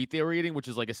from the wheat they were eating, which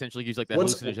is like essentially gives like that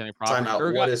What's- hallucinogenic time property. out.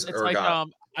 Ergot, What is it's like ergot?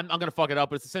 I'm gonna fuck it up,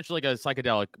 but it's essentially like a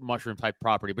psychedelic mushroom type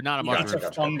property, but not a Yeah, mushroom. it's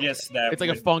a fungus that It's like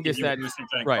a would fungus give you that-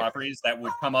 hallucinogenic right. properties that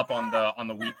would come up on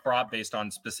the wheat crop based on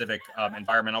specific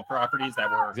environmental properties that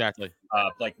were Exactly.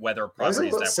 like weather Why does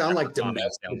properties it that sound were like common in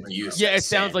domestic Salem. abuse? Yeah, it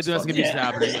sounds like Sam's that's gonna be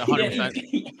fucking- happening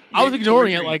 100%. I was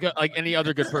ignoring it like any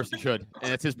other good person should,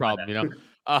 and it's his problem, you know.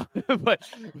 But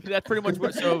that's pretty much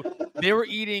what. So they were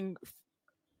eating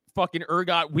fucking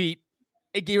ergot wheat.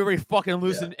 It gave everybody fucking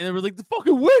hallucin, and they were like the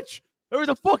fucking witch. There was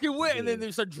a fucking witch, and then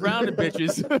they started drowning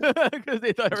bitches because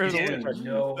they thought it was a Dude, witch.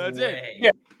 no That's it. way.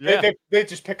 Yeah. Yeah, They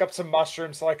just pick up some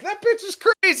mushrooms, like that bitch is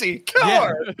crazy. Kill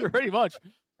yeah, her. pretty much.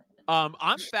 I'm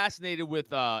fascinated with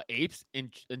apes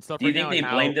and stuff. Do you right think now they and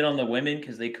how- blamed it on the women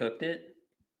because they cooked it?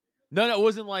 No, it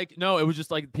wasn't like no. It was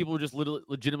just like people were just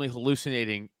legitimately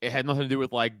hallucinating. It had nothing to do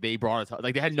with like they brought it.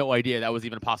 Like they had no idea that was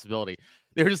even a possibility.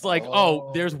 They were just like,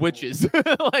 oh, there's witches.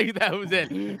 Like that was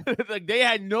it. Like they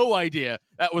had no idea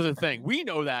that was a thing. We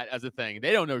know that as a thing.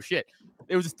 They don't know shit.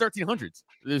 It was just 1300s.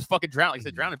 There's fucking like I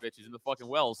said, drowning bitches in the fucking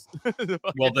wells.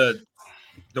 Well,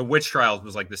 the witch trials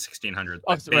was like the 1600s. Oh, but right,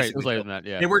 it was basically later than that.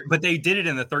 Yeah, but they did it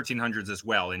in the 1300s as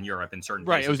well in Europe in certain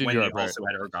Right, places it was in when Europe, they right. also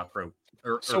had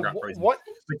ergot So ergot poisoning. what?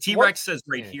 But T-Rex says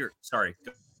right Yeah. here. Sorry.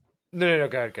 No.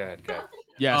 Go ahead.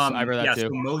 yes, I read that yeah, too. so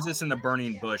Moses and the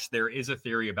burning bush. There is a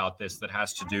theory about this that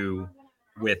has to do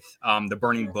with the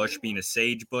burning bush being a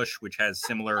sage bush, which has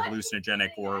similar hallucinogenic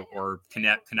or He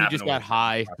just cannabinoid. got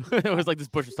high. It was like this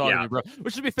bush was talking to Yeah. me, bro.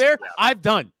 Which to be fair, Yeah. I've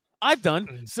done.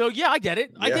 So yeah, I get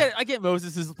it. Yeah. I get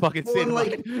Moses' fucking Well, sin. and,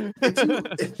 like,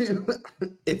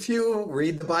 if you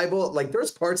read the Bible, like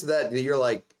there's parts of that you're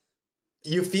like,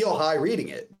 you feel high reading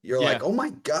it. You're Yeah. like, oh my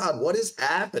God, what is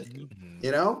happening?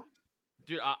 You know?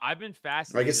 Dude, I've been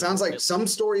fascinated. Like it sounds like with- some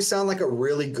stories sound like a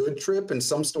really good trip and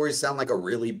some stories sound like a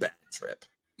really bad trip.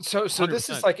 So this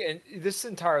is 100%. like, and this is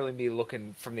entirely me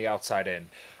looking from the outside in.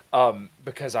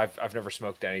 because I've never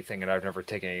smoked anything and I've never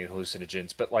taken any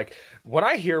hallucinogens. But like when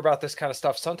I hear about this kind of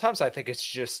stuff, sometimes I think it's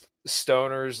just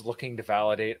stoners looking to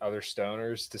validate other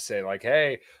stoners to say like,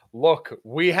 hey, look,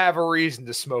 we have a reason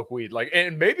to smoke weed. Like,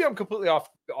 and maybe I'm completely off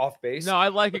base. No, I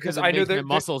like it because I know the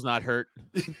muscles not hurt.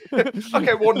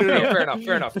 Okay, well, no,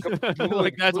 fair enough.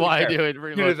 Like, that's why I do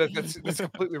it. That's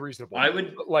completely reasonable. I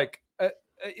would like.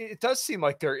 It does seem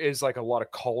like there is like a lot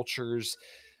of cultures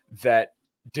that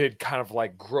did kind of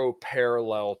like grow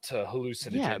parallel to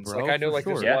hallucinogens. Yeah, bro, like I know like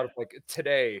there's a Yeah. lot of like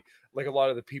today, like a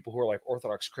lot of the people who are like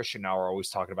Orthodox Christian now are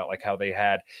always talking about like how they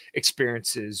had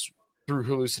experiences through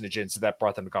hallucinogens that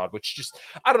brought them to God, which just,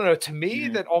 I don't know, to me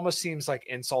that almost seems like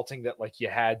insulting that like you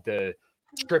had the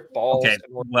strip balls. Okay,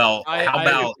 well, how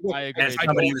about I agree. as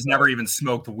somebody who's never even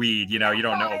smoked weed, you don't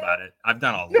know about it. I've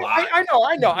done a No, lot. I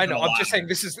know. Done a I'm lot. just saying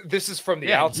this is from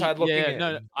the outside looking in.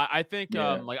 No, I think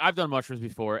Yeah. like I've done mushrooms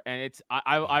before, and it's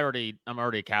I'm already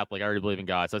a Catholic. I already believe in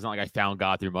God, so it's not like I found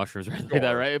God through mushrooms or anything like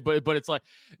that, right? But it's like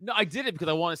no, I did it because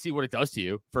I want to see what it does to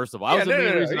you. First of all, that was the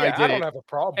main reason I did I don't it. have a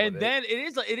problem. And with then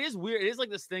it is weird. It is like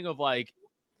this thing of like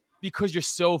because you're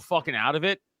so fucking out of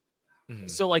it. it.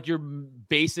 So like your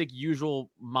basic usual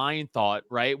mind thought,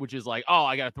 right? Which is like, oh,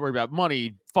 I got to worry about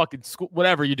money, fucking school,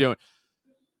 whatever you're doing.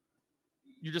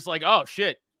 You're just like, oh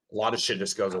shit. A lot of shit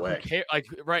just goes away. Like,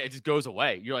 right, it just goes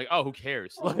away. You're like, oh, who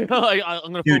cares? Like,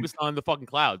 I'm gonna focus on the fucking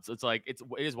clouds. It's like it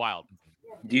is wild.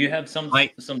 Do you have some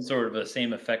Like- sort of a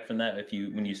same effect from that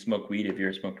when you smoke weed? If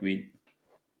you're smoked weed,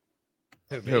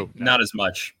 Who? Not as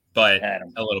much, but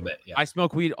Adam. a little bit. Yeah. I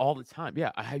smoke weed all the time.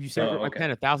 Yeah, I have you said Oh, my okay. pen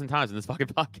 1,000 times in this fucking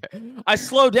podcast. I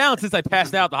slowed down since I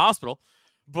passed out at the hospital,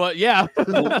 but yeah.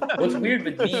 What's weird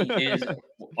with me is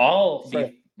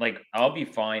I'll be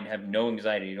fine, have no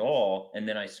anxiety at all, and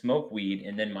then I smoke weed,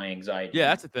 and then my anxiety. Yeah,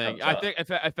 that's the thing. comes I up. think, in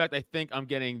fact, I think I'm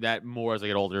getting that more as I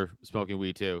get older. Smoking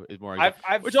weed too is more,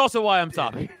 I've which also why I'm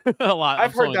stopping a lot.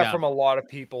 I've heard that from a lot of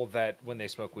people that when they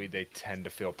smoke weed, they tend to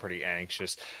feel pretty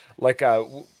anxious. Like,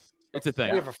 It's a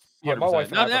thing. we have my 100%. wife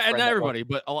and I have a Not friend that everybody,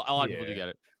 but a lot of people do Yeah. get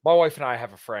it. my wife and I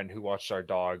have a friend who watched our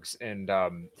dogs, and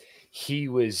he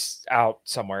was out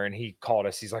somewhere and he called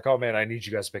us. He's like, "Oh man, I need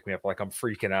you guys to pick me up. Like, I'm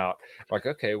freaking out." I'm like,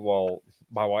 okay, well,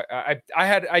 my wife,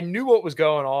 I knew what was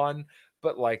going on,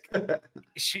 but like,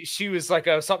 she was like,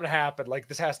 "Oh, something happened. Like,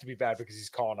 this has to be bad because he's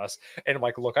calling us." And I'm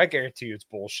like, "Look, I guarantee you it's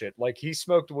bullshit. Like, he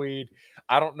smoked weed.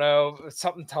 I don't know.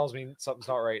 Something tells me something's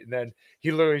not right." And then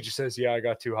he literally just says, "Yeah, I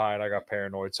got too high and I got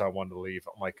paranoid, so I wanted to leave."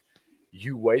 I'm like,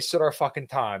 "You wasted our fucking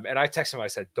time." And I texted him. I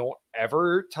said, "Don't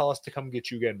ever tell us to come get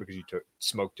you again because you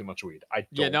smoked too much weed." I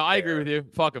agree agree with you.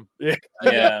 Fuck him. Yeah.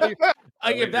 Yeah.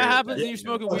 Like, would if that agree with happens that. and you're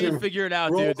smoking Fucking weed, figure it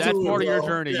out, roll dude. That's through part it, of your bro.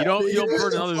 journey. Yeah. You don't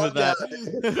burden others with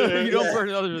that. You don't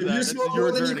burden others with If that. you This smoke is your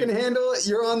more than you journey. can handle,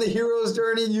 you're on the hero's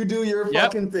journey. You do your Yep.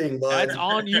 fucking thing, bud. That's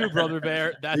on you, brother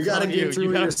bear. That's You gotta on get you. through You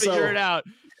it gotta figure yourself. it out.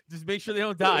 Just make sure they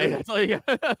don't die. That's all you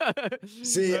got.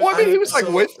 See, Well, I mean, he was like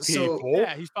with so- people.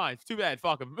 Yeah, he's fine. Too bad.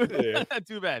 Fuck him. Yeah.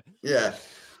 Too bad. Yeah.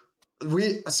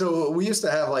 We used to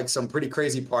have like some pretty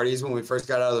crazy parties when we first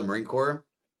got out of the Marine Corps.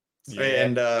 Yeah.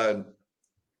 And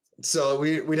so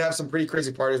we'd have some pretty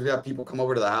crazy parties. We'd have people come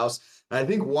over to the house. And I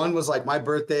think one was like my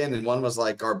birthday, and then one was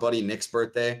like our buddy Nick's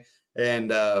birthday.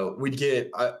 And we'd get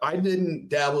I didn't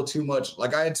dabble too much.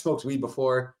 Like I had smoked weed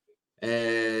before,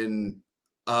 and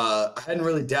I hadn't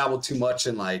really dabbled too much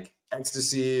in like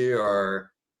ecstasy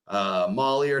or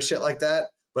Molly or shit like that.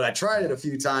 But I tried it a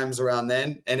few times around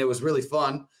then, and it was really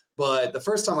fun. But the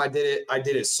first time I did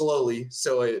it slowly,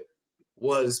 so it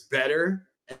was better.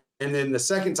 And then the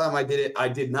second time I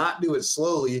did not do it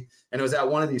slowly, and it was at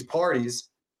one of these parties.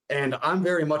 And I'm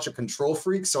very much a control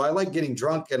freak, so I like getting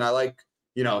drunk, and I like,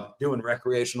 doing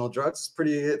recreational drugs.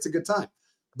 It's a good time.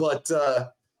 But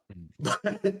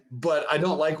but I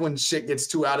don't like when shit gets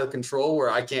too out of control where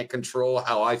I can't control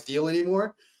how I feel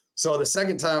anymore. So the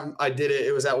second time I did it,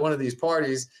 it was at one of these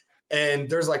parties, and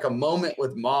there's like a moment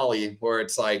with Molly where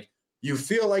it's like you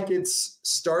feel like it's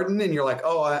starting, and you're like,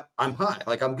 "Oh, I'm high,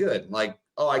 like I'm good, like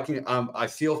oh, I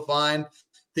feel fine.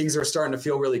 Things are starting to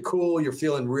feel really cool. You're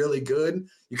feeling really good.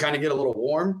 You kind of get a little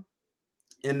warm,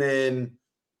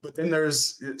 but then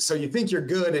so you think you're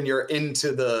good and you're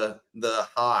into the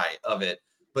high of it,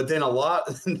 but then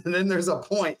then there's a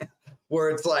point where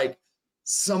it's like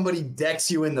somebody decks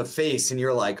you in the face and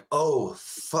you're like, oh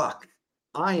fuck,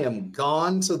 I am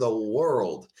gone to the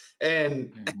world.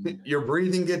 And your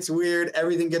breathing gets weird,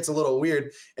 everything gets a little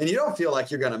weird, and you don't feel like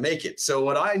you're gonna make it. So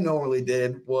what I normally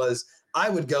did was I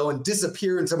would go and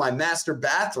disappear into my master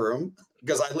bathroom,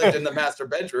 because I lived in the master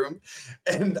bedroom,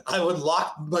 and I would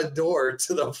lock my door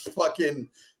to the fucking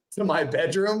to my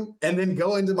bedroom and then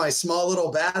go into my small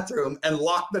little bathroom and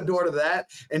lock the door to that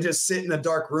and just sit in a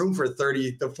dark room for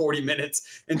 30 to 40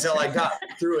 minutes until I got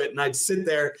through it. And I'd sit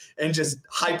there and just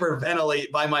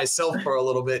hyperventilate by myself for a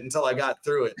little bit until I got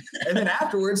through it. And then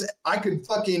afterwards, I could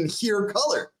fucking hear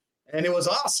color. And it was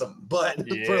awesome. But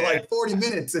for like 40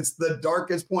 minutes, it's the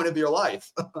darkest point of your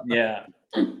life. Yeah.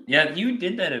 Yeah, you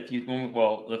did that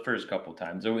the first couple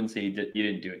times. I wouldn't say you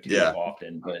didn't do it too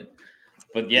often,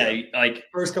 but yeah, like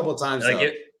first couple of times.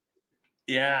 Like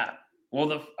yeah.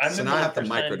 Well, so now I have to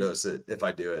microdose it if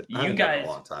I do it. I haven't done it in a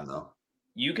long time though.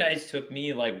 You guys took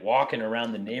me like walking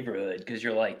around the neighborhood because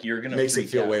you're like, you're gonna makes it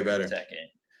feel way better. Second.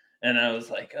 And I was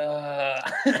like,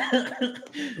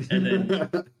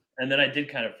 and then I did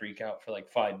kind of freak out for like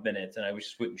 5 minutes, and I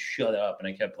just wouldn't shut up, and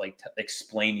I kept like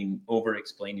over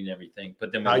explaining everything.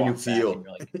 But then how you feel, and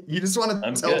like, you just want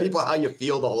to tell people how you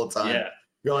feel the whole time. Yeah,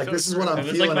 you're like, this is what I'm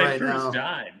feeling right now. It was like my first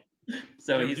time.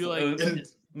 So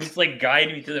he's like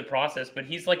guiding me through the process, but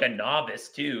he's like a novice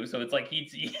too. So it's like he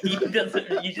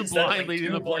doesn't. He just blind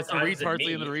leading the retards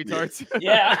leading the retards.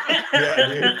 Yeah.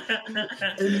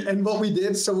 and what we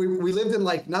did, so we lived in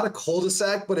like not a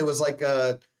cul-de-sac, but it was like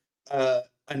a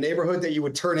neighborhood that you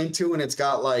would turn into, and it's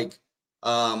got like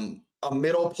a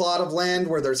middle plot of land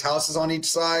where there's houses on each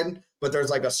side, but there's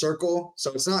like a circle.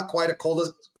 So it's not quite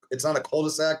it's not a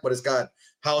cul-de-sac, but it's got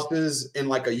houses in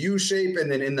like a U shape,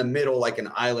 and then in the middle, like an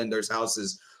island, there's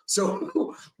houses.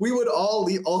 So we would all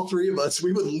three of us,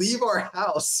 we would leave our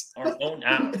house, our own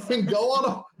house, and go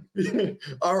on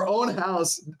our own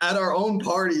house at our own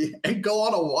party and go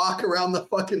on a walk around the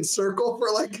fucking circle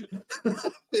for like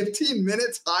 15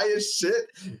 minutes high as shit,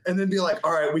 and then be like,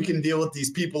 all right, we can deal with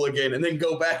these people again, and then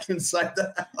go back inside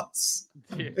the house.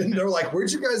 And they're like, where'd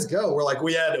you guys go? We're like,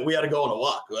 we had to go on a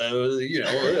walk. You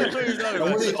know, we're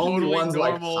the only ones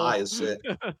normal, like high as shit.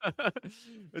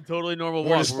 A totally normal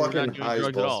we're walk. Just fucking not doing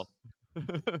drugs at all.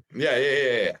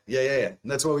 Yeah.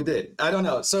 That's what we did. I don't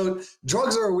know. So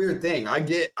drugs are a weird thing. I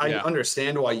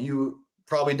understand why you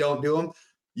probably don't do them.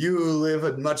 You live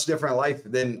a much different life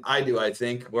than I do, I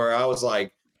think, where I was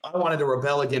like, I wanted to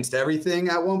rebel against everything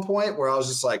at one point, where I was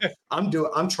just like, I'm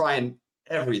trying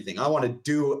everything. I want to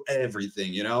do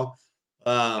everything, you know,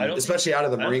 especially out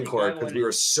of the Marine Corps, because we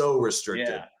were so restricted.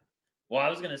 Yeah. Well, I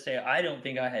was going to say, I don't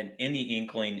think I had any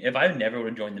inkling. If I never would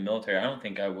have joined the military, I don't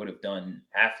think I would have done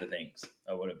half the things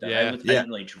I would have done. I didn't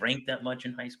really drink that much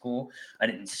in high school. I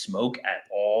didn't smoke at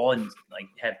all and like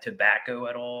have tobacco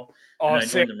at all. Oh,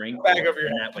 Sam, put that bag over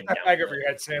your head. Put that bag over your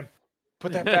head, Sam.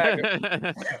 Put that bag.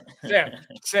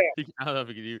 Sam. I don't know if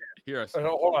you can hear us.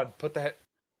 Hold on. Put that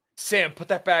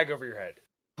bag over your head.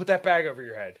 Put that bag over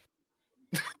your head.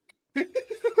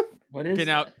 What is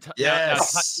now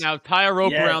tie a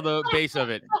rope around the base of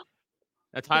it.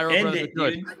 Now tie a rope around it.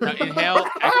 Good. Now inhale,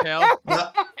 exhale.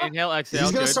 Inhale, exhale.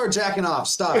 He's gonna start jacking off.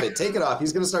 Stop it. Take it off.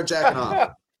 He's gonna start jacking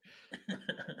off.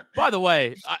 By the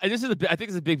way, I think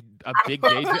it's a big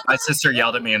day. My sister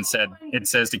yelled at me and said, "It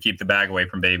says to keep the bag away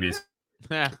from babies."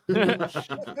 I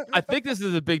think this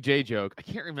is a big J joke. I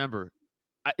can't remember.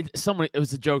 It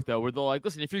was a joke though, where they're like,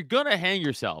 "Listen, if you're gonna hang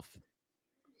yourself,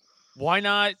 why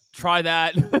not try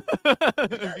that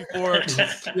before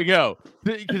you go?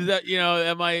 Because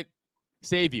that might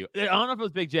save you." I don't know if it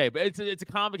was Big J, but it's a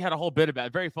comic had a whole bit about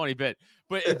it. Very funny bit,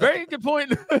 but a very good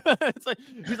point. It's like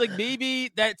he's like,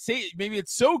 maybe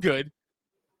it's so good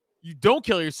you don't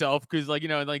kill yourself because like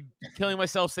killing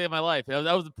myself saved my life.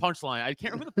 That was the punchline. I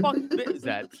can't remember the fucking bit is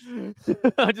that.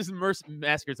 I just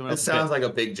massacred someone else. It sounds like a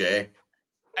Big J.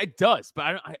 It does,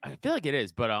 but I feel like it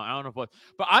is, but I don't know what.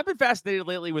 But I've been fascinated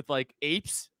lately with like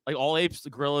apes, like all apes, the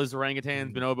gorillas,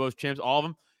 orangutans, bonobos, chimps, all of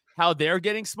them, how they're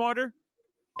getting smarter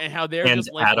and how they're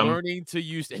just like learning to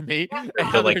use and they're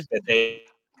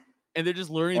just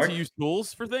learning to use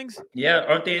tools for things. Yeah,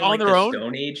 aren't they on their own?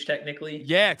 Stone Age technically?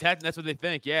 Yeah, that's what they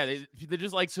think. Yeah, they're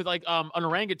just like an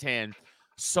orangutan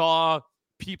saw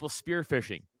people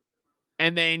spearfishing,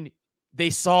 and then they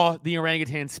saw the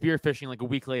orangutan spearfishing like a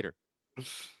week later.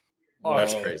 Oh,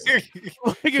 that's crazy.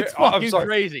 Like it's fucking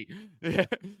crazy.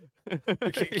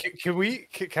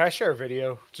 Can I share a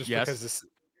video just because this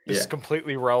is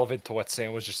completely relevant to what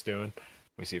Sam was just doing?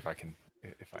 Let me see if I can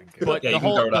get but the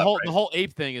whole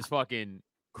ape thing is fucking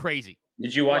crazy.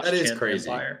 Did you watch that? Is crazy.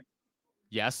 Empire?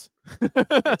 Yes.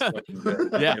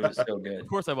 Yeah, it was so good. Of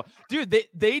course I will. Dude,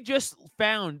 they just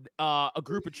found a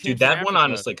group of chimps. Dude, that one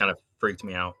honestly kind of freaked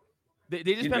me out. They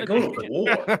just found a group of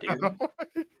war, dude.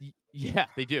 Yeah,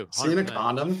 they do. 100%. Is he in a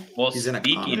condom? Well, he's in a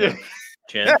condom. Of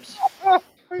chimps. Oh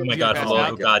my god,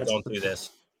 God, don't do this.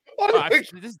 It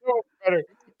gets so much better.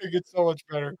 It gets so much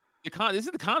better. This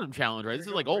is the condom challenge, right? This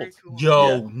is like old.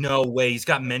 Yo, no way. He's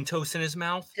got Mentos in his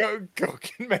mouth. Go,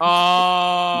 man.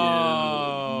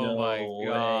 Oh Dude, my no way.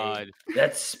 god.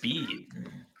 That's speed.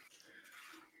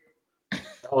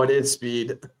 Oh, it is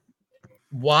speed.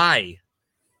 Why?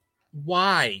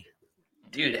 Why?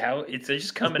 Dude, how it's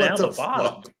just coming What out the the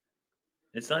bottom. fuck?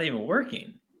 It's not even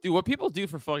working. Dude, what people do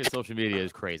for fucking social media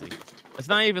is crazy. It's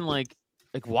not even like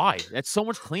why? That's so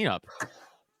much cleanup.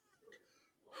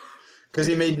 Because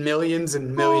he made millions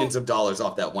and millions of dollars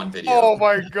off that one video. Oh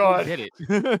my Who god. did it?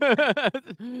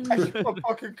 I'm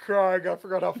fucking crying. I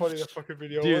forgot how funny that fucking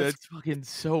video Dude, was. that's fucking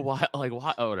so wild. Like,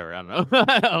 why? Oh, whatever. I don't know.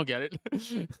 I don't get it.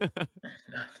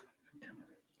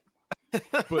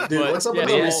 But, Dude, what's up with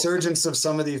the yeah. resurgence of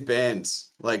some of these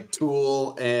bands like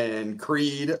Tool and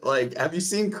Creed? Like, have you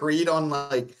seen Creed on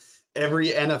like every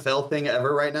NFL thing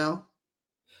ever right now?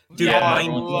 Dude, Yeah, my, I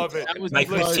love it. my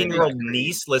Listen, 15-year-old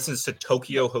niece listens to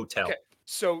Tokyo Hotel. Okay.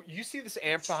 So you see this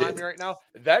amp behind me right now?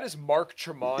 That is Mark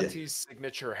Tremonti's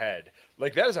signature head.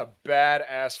 Like that is a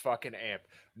badass fucking amp.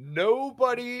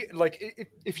 Nobody like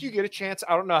if you get a chance,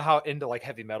 I don't know how into like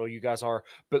heavy metal you guys are,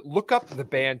 but look up the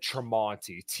band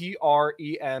Tremonti,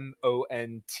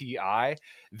 Tremonti.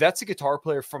 That's a guitar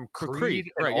player from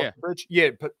Creed and right, yeah. Alter Bridge. Yeah,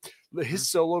 but his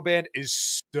solo band is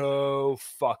so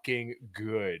fucking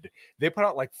good. They put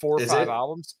out like 4 or Is 5 it?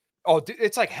 albums. Oh,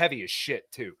 it's like heavy as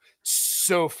shit too.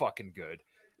 So fucking good.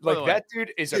 By Like the way, that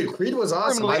dude is Dude, a Creed was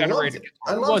awesome. I criminally loved underrated it.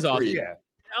 I guitarist. love was awesome. Creed. Yeah.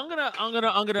 I'm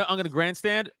gonna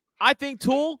grandstand. I think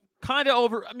Tool kind of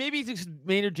over. Maybe it's just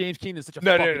Maynard James Keenan is such a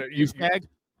No, fucking you- douchebag.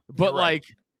 But you're right. like,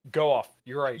 Go off.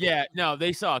 You're right. yeah, no,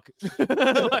 they suck. like,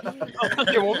 Like,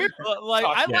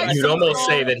 I Yeah, like you'd some almost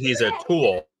say songs- that he's a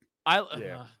tool.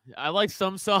 Yeah. I like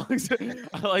some songs.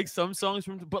 I like some songs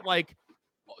from, but like,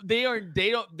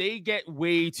 they get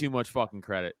way too much fucking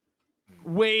credit.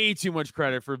 Way too much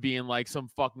credit for being like some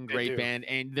fucking They great do. band,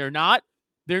 and they're not.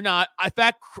 In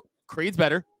fact, Creed's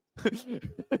better.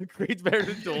 Creed's better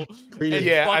than Tool. Creed And is-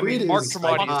 Yeah, I Creed mean, Mark is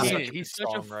Tremonti iconic. is fucking such a he's good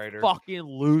such a songwriter. fucking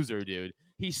loser, dude.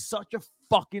 He's such a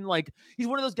fucking like he's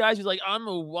one of those guys who's like, I'm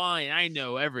a wine, I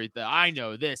know everything, I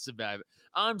know this about it.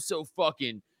 I'm so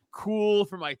fucking cool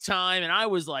for my time, and I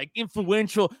was like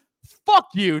influential. Fuck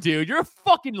you, dude. You're a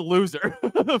fucking loser.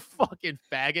 Fucking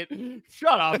faggot.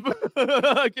 Shut up.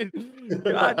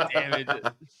 God damn it.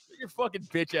 Get your fucking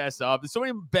bitch ass up. There's so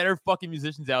many better fucking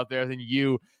musicians out there than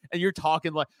you, and you're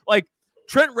talking like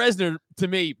Trent Reznor to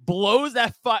me blows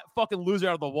that fucking loser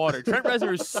out of the water. Trent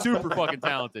Reznor is super fucking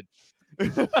talented.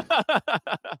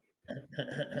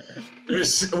 We're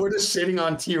just shitting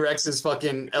on T-Rex's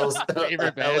fucking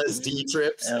Favorite band. LSD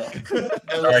trips. Oh. Sorry,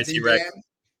 LSD T-Rex.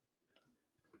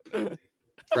 band.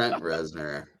 Trent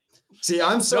Reznor. See,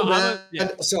 I'm so No, I'm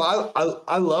bad. a- So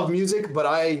I love music, but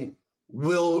I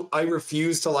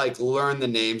refuse to like learn the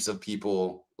names of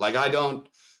people. Like I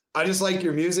just like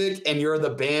your music and you're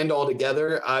the band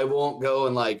altogether. I won't go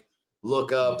and like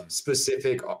look up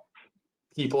specific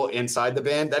people inside the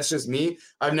band. That's just me.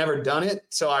 I've never done it,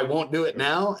 so I won't do it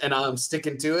now, and I'm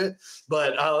sticking to it.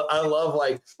 But I love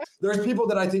like there's people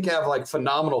that I think have like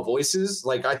phenomenal voices.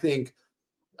 Like I think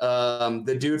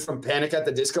the dude from Panic at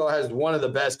the Disco has one of the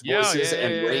best voices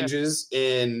and ranges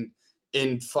in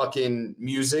fucking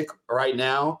music right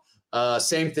now.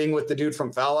 Same thing with the dude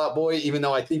from Fall Out Boy, even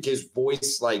though I think his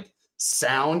voice like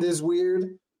sound is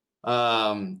weird.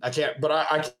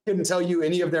 I couldn't tell you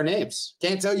any of their names.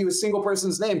 Can't tell you a single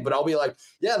person's name, but I'll be like,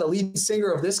 yeah, the lead singer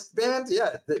of this band,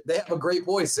 yeah, they have a great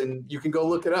voice and you can go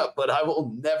look it up, but I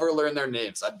will never learn their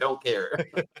names. I don't care.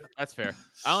 That's fair.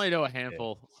 I only know a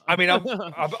handful. I mean, I'm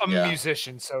Yeah. a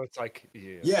musician, so it's like,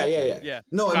 yeah. Yeah.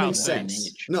 No, it Wow, makes man.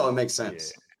 sense. No, it makes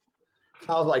sense.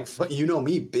 How like you know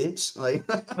me, bitch. Like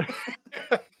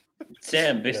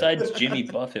Sam, besides Jimmy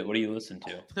Buffett, what do you listen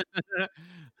to?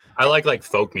 I like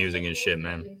folk music and shit,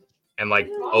 man. And like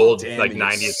old damn, like you're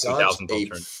 90s, such 2000 a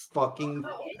culture. fucking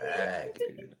bag,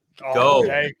 dude. Go.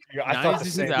 Thank you. I thought the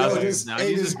 90s, same 2000s. thing. does, 90s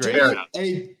hey, is does great.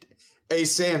 Jimmy, hey,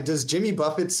 Sam, does Jimmy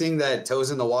Buffett sing that Toes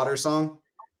in the Water song?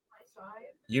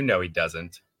 You know he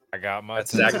doesn't. I got my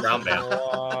That's Zach Brown band.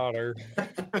 water.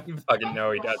 You fucking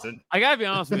know he doesn't. I gotta be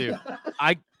honest with you.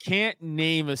 I can't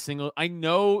name a single. I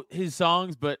know his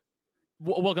songs, but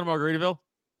Welcome to Margaritaville,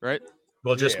 right?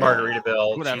 Well, just Yeah.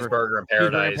 Margaritaville, Whatever. Cheeseburger in Cheeseburger in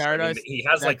Paradise. Paradise. I mean, he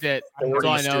has That's like it. That's 40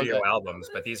 all I know. studio albums,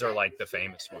 but these are like the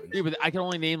famous ones. Yeah, but I can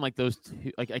only name like those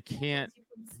two. Like I can't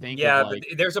think. Yeah, of, like,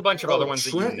 but there's a bunch of Oh, other ones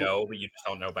that you Trent- know, but you just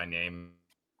don't know by name.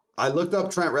 I looked up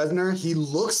Trent Reznor. He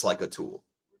looks like a Tool.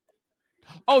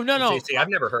 oh no, See, I've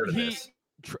never heard of He- this.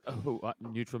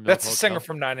 Neutral Milk That's the Hotel. singer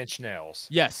from Nine Inch Nails.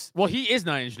 Yes. Well, he is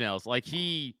Nine Inch Nails. Like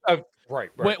he. Right.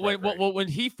 When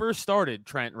he first started,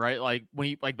 Trent, right? Like when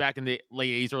he back in the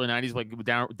late 80s, early 90s, like with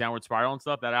Downward Spiral and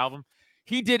stuff, that album,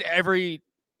 he did every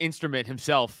instrument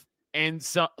himself and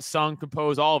sung,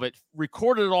 composed all of it,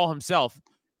 recorded it all himself,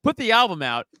 put the album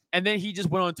out, and then he just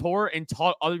went on tour and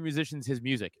taught other musicians his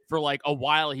music for like a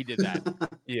while. He did that.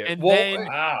 And then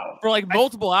for like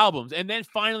multiple albums, and then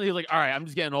finally he was like, all right, I'm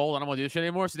just getting old, I don't want to do this shit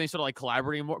anymore. So they started like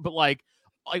collaborating more, but like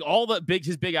all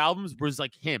his big albums was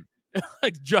like him.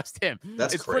 Like just him.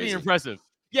 It's crazy. Pretty impressive.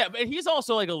 Yeah, but he's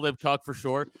also like a lib cuck for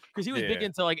sure, because he was big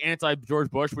into like anti-George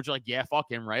Bush, which like, yeah,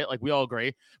 fuck him, right? Like we all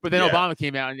agree. But then Obama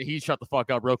came out and he shut the fuck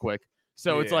up real quick.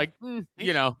 So it's like,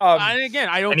 you know, and again,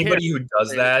 I don't anybody care. who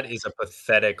does that is a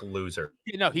pathetic loser.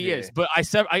 No, he is. But I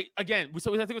think we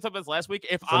talked about this last week.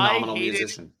 If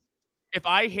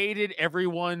I hated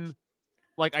everyone,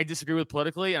 like I disagree with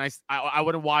politically, and I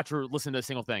wouldn't watch or listen to a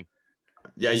single thing.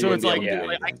 Yeah, so it's like,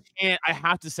 I can't. I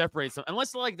have to separate some,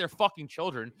 unless like they're fucking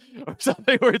children or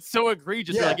something where it's so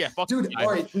egregious. Yeah, like, yeah, fuck dude. All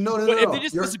right, no. But if they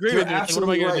just disagree with me, what am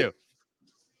I gonna do?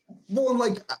 Well,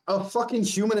 like a fucking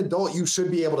human adult, you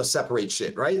should be able to separate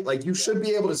shit, right? Like you should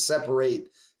be able to separate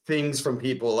things from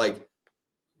people. Like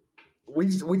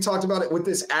we talked about it with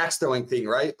this axe throwing thing,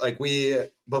 right? Like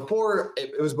it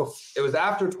was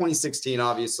after 2016,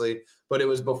 obviously, but it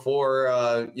was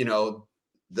before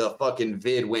the fucking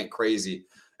vid went crazy.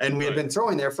 And we had been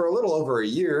throwing there for a little over a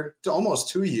year to almost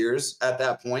 2 years at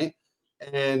that point.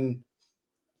 And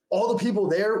all the people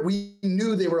there, we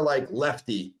knew they were like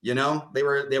lefty, you know, they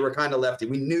were kind of lefty.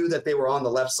 We knew that they were on the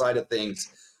left side of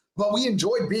things, but we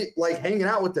enjoyed hanging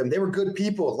out with them. They were good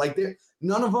people. Like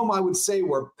none of them I would say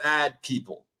were bad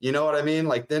people. You know what I mean?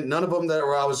 Like none of them that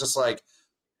were, I was just like,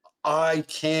 I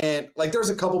can't, like, there's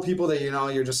a couple people that, you know,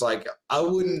 you're just like, I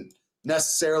wouldn't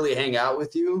necessarily hang out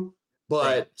with you,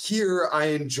 but here I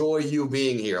enjoy you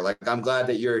being here. Like, I'm glad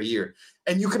that you're here.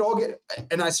 And you could all get,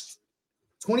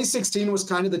 2016 was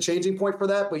kind of the changing point for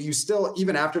that, but you still,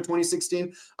 even after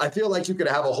 2016, I feel like you could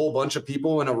have a whole bunch of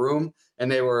people in a room and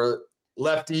they were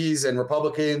lefties and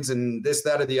Republicans and this,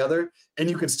 that, or the other, and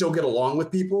you could still get along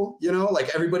with people, you know, like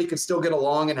everybody could still get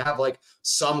along and have like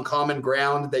some common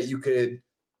ground that you could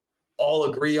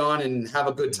all agree on and have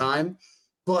a good time.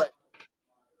 But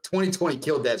 2020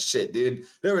 killed that shit, dude.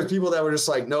 There was people that were just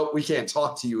like, nope, we can't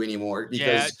talk to you anymore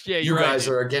because you guys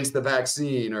are against the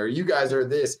vaccine or you guys are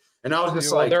this. And I was just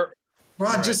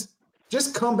bro,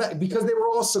 just come back, because they were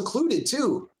all secluded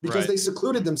too, because they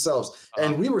secluded themselves.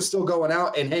 And we were still going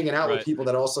out and hanging out with people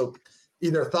that also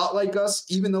either thought like us,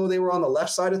 even though they were on the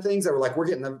left side of things. They were like, we're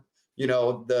getting the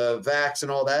vax and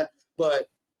all that, but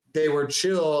they were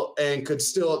chill and could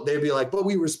still, they'd be like, but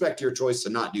we respect your choice to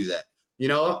not do that. You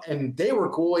know, and they were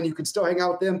cool and you could still hang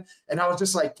out with them. And I was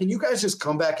just like, can you guys just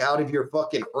come back out of your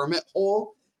fucking hermit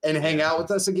hole and hang out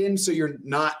with us again? So you're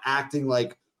not acting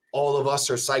like all of us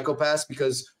are psychopaths,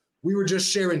 because we were just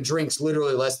sharing drinks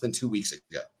literally less than 2 weeks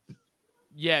ago.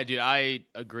 Yeah, dude, I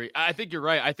agree. I think you're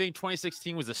right. I think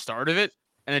 2016 was the start of it.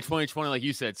 And then 2020, like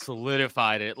you said,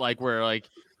 solidified it. Like where like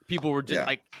people were just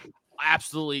like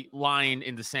absolutely line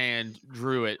in the sand,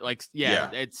 drew it. Like,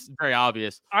 it's very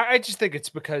obvious. I just think it's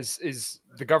because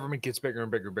the government gets bigger and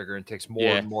bigger and takes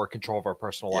more and more control of our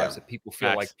personal lives, that people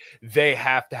feel like they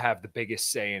have to have the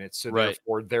biggest say in it. So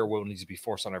therefore their will needs to be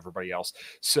forced on everybody else.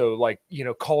 So like, you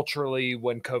know, culturally,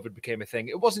 when COVID became a thing,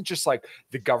 it wasn't just like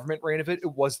the government ran of it.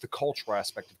 It was the cultural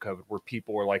aspect of COVID where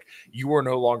people were like, you are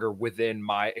no longer within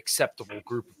my acceptable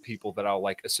group of people that I'll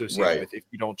like associate with if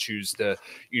you don't choose to,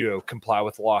 you know, comply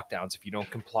with lockdowns, if you don't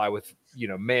comply with, you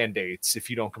know, mandates, if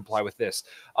you don't comply with this,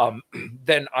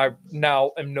 then I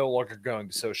now am no longer going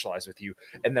to socialize with you.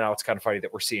 And then now it's kind of funny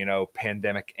that we're seeing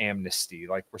pandemic amnesty,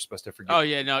 like we're supposed to forget. Oh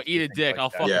yeah, no, eat a dick, like I'll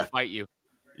fucking fight you.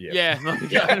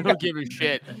 I don't give a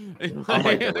shit.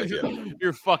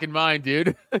 You're fucking mine,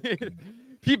 dude.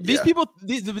 These people, but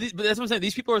that's what I'm saying.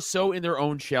 These people are so in their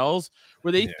own shells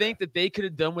where they think that they could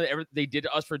have done whatever they did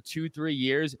to us for 2-3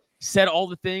 years, said all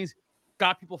the things,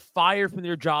 got people fired from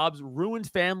their jobs, ruined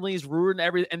families, ruined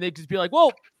everything, and they just be like,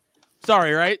 "Well,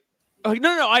 sorry, right?" Like,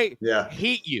 no, I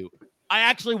hate you. I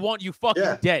actually want you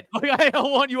fucking dead. Like, I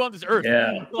don't want you on this earth.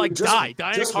 Yeah, like die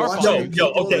in a car fire.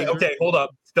 Okay, hold up.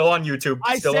 Still on YouTube.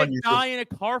 I Still said on YouTube. Die in a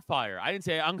car fire. I didn't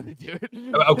say I'm going to do it.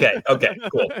 Okay,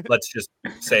 cool. Let's just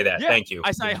say that. Thank you.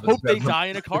 I said I hope they die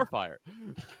in a car fire.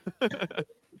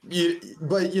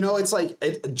 But you know, it's like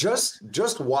just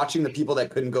watching the people that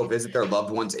couldn't go visit their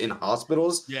loved ones in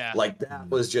hospitals, like that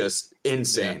was just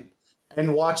insane.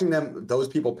 And watching those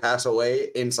people pass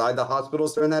away inside the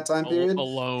hospitals during that time period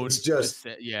alone, it's just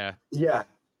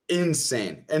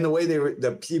insane. And the way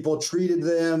the people treated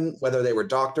them, whether they were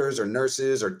doctors or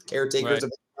nurses or caretakers at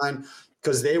the time,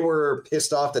 because they were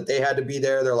pissed off that they had to be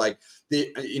there. They're like,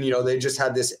 they just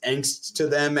had this angst to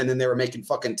them, and then they were making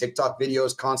fucking TikTok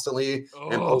videos constantly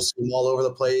and posting them all over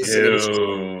the place.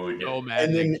 Dude.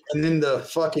 And then the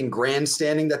fucking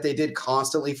grandstanding that they did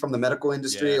constantly from the medical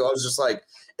industry. I was just like,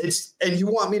 and you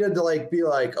want me to like be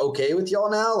like okay with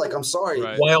y'all now? Like, I'm sorry.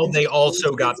 Right. While they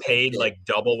also got paid like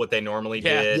double what they normally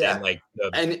did, and like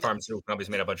the pharmaceutical companies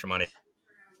made a bunch of money.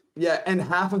 Yeah, and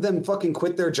half of them fucking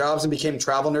quit their jobs and became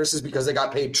travel nurses because they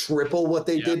got paid triple what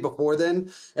they did before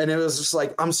then. And it was just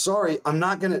like, I'm sorry, I'm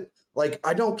not gonna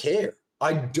I don't care.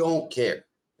 I don't care.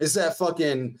 It's that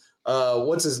fucking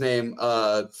what's his name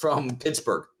from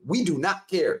Pittsburgh. We do not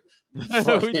care.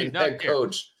 Fucking head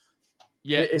coach.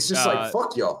 Yeah, it's just like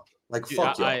fuck y'all. Like dude,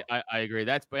 fuck y'all. I agree.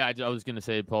 That's I was gonna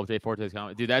say Paul J. Forte's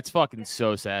comment. Dude, that's fucking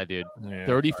so sad, dude. Yeah.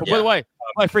 34. By the way,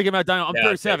 I freak him out dying. I'm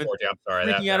 37. I'm sorry.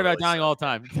 Freaking out about dying all the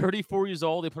time. 34 years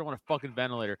old. They put him on a fucking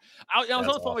ventilator. I was on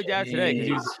the phone with my dad today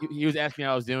because he was asking me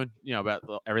how I was doing, about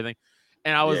everything.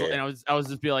 And I was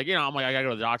just be like, I'm like, I gotta go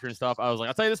to the doctor and stuff. I was like,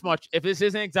 I'll tell you this much: if this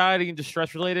is anxiety and just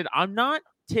stress related, I'm not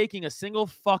taking a single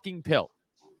fucking pill.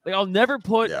 Like, I'll never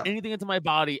put anything into my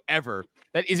body ever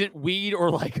that isn't weed or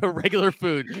like a regular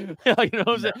food. Like, you know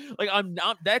what I'm saying? Like, I'm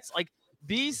not. That's like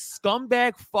these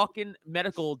scumbag fucking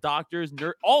medical doctors,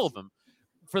 all of them,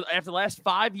 after the last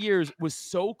 5 years was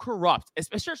so corrupt,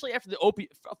 especially after the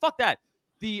fuck that.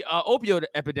 The opioid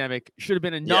epidemic should have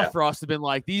been enough for us to have been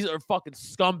like, these are fucking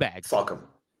scumbags. Fuck them.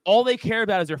 All they care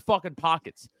about is their fucking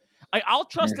pockets. I'll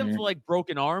trust them for like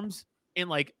broken arms and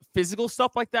like physical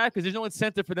stuff like that because there's no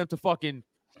incentive for them to fucking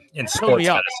extort me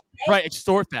up. Right,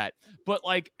 extort that. But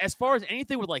like as far as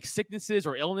anything with like sicknesses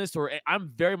or illness, or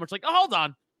I'm very much like, hold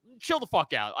on, chill the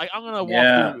fuck out. Like I'm gonna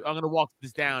walk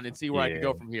this down and see where I can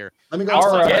go from here. Let me go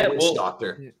to the witch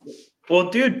doctor. Well,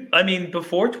 dude, I mean,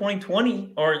 before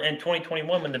 2020 and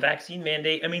 2021, when the vaccine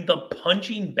mandate, I mean, the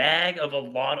punching bag of a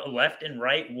lot of left and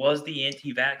right was the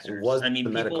anti-vaxxers. I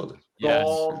mean, people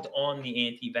dogged on the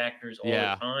anti-vaxxers all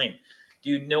the time.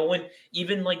 Dude, no one,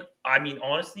 even like, I mean,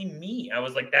 honestly, me, I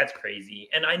was like, that's crazy.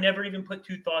 And I never even put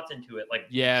two thoughts into it. Like,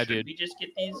 should we just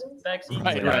get these vaccines?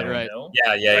 Right.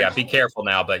 Yeah. Be careful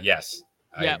now, but yes.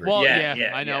 I know.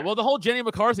 Yeah. Well, the whole Jenny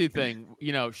McCarthy thing,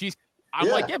 I'm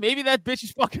like, maybe that bitch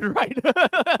is fucking right.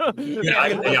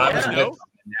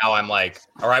 Now I'm like,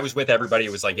 or I was with everybody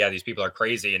who was like, these people are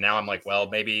crazy. And now I'm like, well,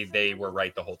 maybe they were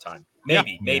right the whole time.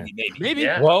 Maybe.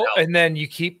 Yeah. Well, and then you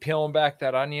keep peeling back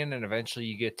that onion and eventually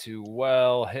you get to,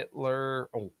 Hitler.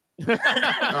 Oh. We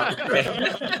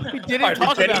didn't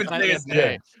talk about that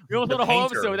yesterday. We almost had a whole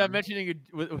episode without mentioning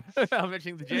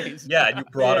the Jays. Yeah, and you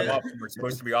brought him up and we're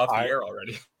supposed to be off the air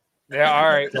already. Yeah, all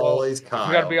right. Well, always we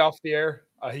got to be off the air.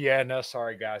 No,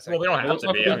 sorry, guys. Well, we don't have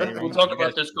to be. We'll talk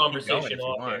about this conversation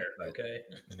off air. Okay.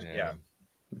 Yeah.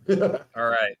 All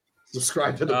right.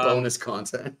 Subscribe to the bonus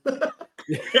content. Well,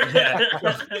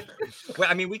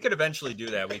 I mean, we could eventually do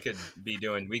that. We could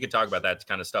talk about that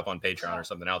kind of stuff on Patreon or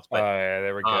something else. But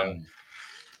there we go.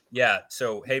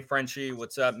 So, hey, Frenchie,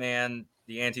 what's up, man?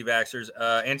 The anti-vaxxers,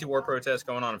 anti-war protest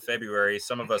going on in February.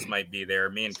 Some of us might be there.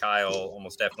 Me and Kyle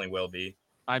almost definitely will be.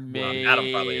 I may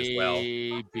Adam probably as well.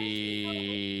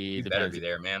 Be. You better be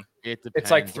there, man. It depends.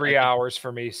 It's like 3 hours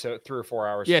for me, so 3 or 4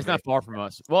 hours. Yeah, it's not far from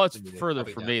us. Well, it's further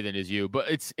for me than is you, but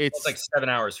it's like 7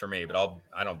 hours for me. But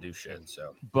I don't do shit.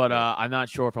 So, but I'm not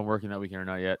sure if I'm working that weekend or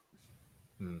not yet.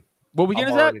 What weekend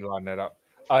is that? I'm already lining it up.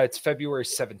 It's February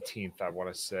 17th. I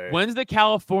want to say. When's the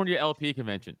California LP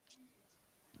convention?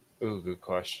 Ooh, good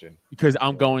question. Because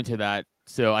I'm going to that,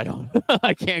 so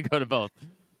I can't go to both.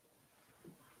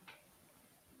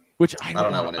 Which I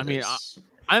don't know. I mean,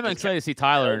 I'm excited to see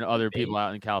Tyler and other people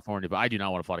out in California, but I do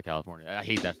not want to fly to California. I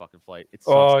hate that fucking flight.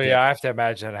 I have to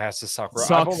imagine it has to suck.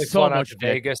 I've only flown out to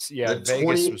Vegas. Yeah,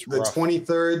 Vegas was rough. The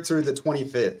 23rd through the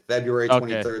 25th, February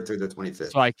 23rd through the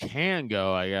 25th. So I can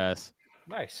go, I guess.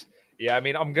 Nice. Yeah, I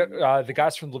mean, I'm good. The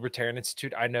guys from the Libertarian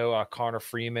Institute, I know Connor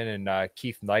Freeman and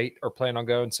Keith Knight are planning on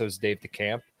going. So is Dave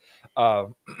DeCamp.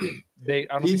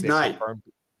 Keith Knight.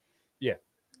 Yeah.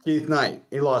 Keith Knight.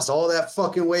 He lost all that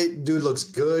fucking weight. Dude looks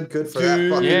good. Good for that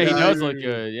fucking guy. He does look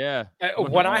good. Yeah.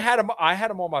 When I had him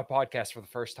on my podcast for the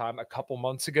first time a couple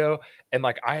months ago, and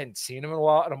like I hadn't seen him in a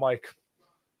while, and I'm like,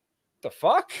 the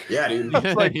fuck? Yeah, dude.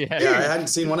 I hadn't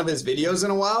seen one of his videos in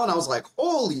a while, and I was like,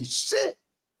 holy shit.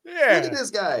 Yeah. Look at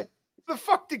this guy. The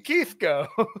fuck did Keith go?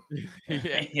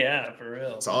 Yeah, for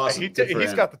real. It's awesome.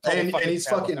 He's got the total and he's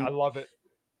talent. fucking. I love it.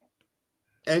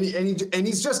 And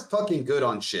he's just fucking good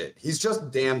on shit. He's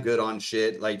just damn good on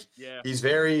shit. Like he's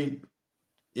very,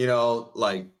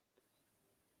 like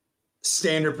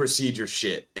standard procedure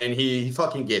shit, and he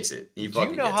fucking gets it. Do you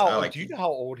know how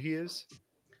old he is?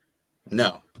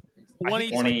 No.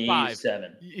 25.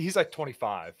 27. He's like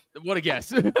 25. What a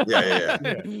guess. Yeah.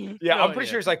 Yeah, I'm pretty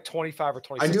sure he's like 25 or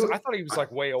 26. I thought he was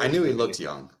like way older. I knew he than me. looked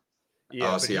young.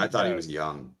 Yeah, Oh, see, I thought he was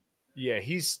young. Yeah,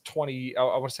 he's 20. I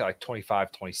want to say like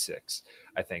 25, 26,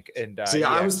 I think. And see,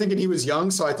 I was thinking he was young,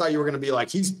 so I thought you were going to be like,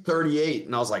 he's 38.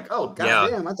 And I was like, oh,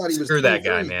 goddamn, I thought he was Screw that 23.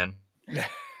 guy, man.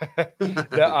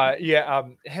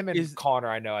 Him and Connor,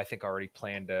 I know, I think already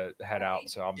planned to head out.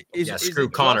 So I'm screw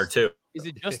Connor too. Is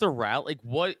it just a route? Like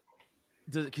what?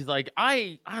 Because like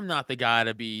I'm not the guy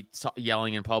to be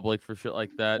yelling in public for shit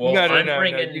like that. Well, No, I'm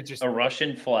bringing you just a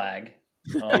Russian flag.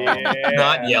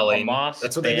 Not yelling.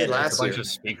 That's what they did last A bunch year. of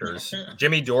speakers.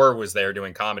 Jimmy Dore was there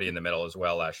doing comedy in the middle as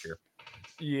well last year.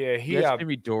 Yeah, That's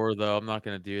Jimmy Dore though. I'm not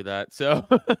gonna do that. So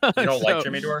you don't like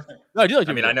Jimmy Dore? No, I do like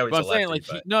Jimmy I Dore. know he's but I'm saying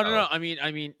lefty, like but, no. I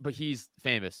mean, but he's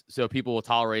famous, so people will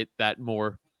tolerate that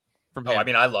more from him. I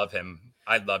mean, I love him.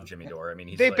 I love Jimmy Dore. I mean,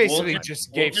 he's they like, basically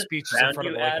just gave speeches in surround front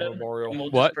of you, Lincoln Adam, Memorial. and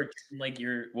we'll What? just pretend like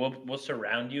we'll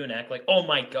surround you and act like, oh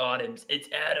my god, it's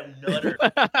Adam Nutter.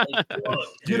 Look,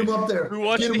 Get him up there. Who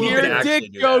wants Get to him up hear there. a dick Actually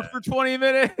do joke that. for 20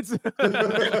 minutes?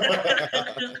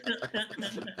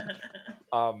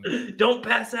 Don't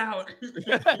pass out.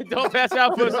 Don't pass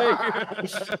out, pussy.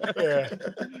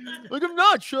 Look, I'm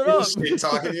not. Shut up. Shit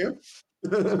talking you.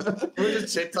 We're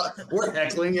just shit talking. We're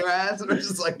heckling your ass. We're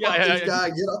just like, fuck this guy.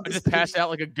 Get off I the just stage. passed out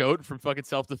like a goat from fucking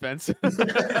self-defense.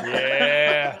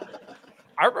 Yeah.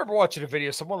 I remember watching a video.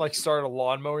 Someone like started a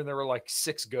lawnmower and there were like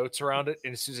 6 goats around it.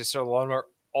 And as soon as they started the lawnmower,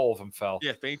 all of them fell.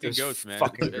 Yeah, It fainting was goats, man.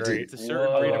 fucking great. It's a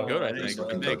certain breed of goat, I Whoa. think.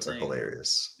 Fucking goats are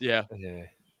hilarious. Yeah. Yeah.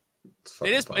 It's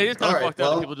fucking It is funny. kind of All right, fucked up.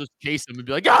 well, People just chase them and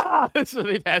be like, ah, so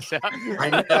they pass out. I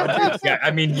know, dude. Yeah,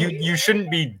 I mean, you shouldn't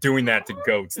be doing that to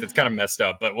goats. That's kind of messed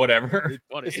up, but whatever. It's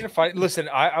funny. Isn't it funny? Listen,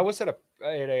 I was at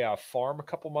a farm a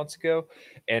couple months ago,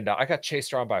 and I got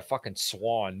chased around by a fucking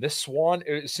swan. This swan,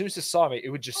 as soon as it saw me, it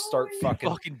would just start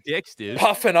fucking dicks, dude.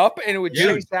 puffing up, and it would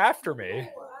Dude. chase after me.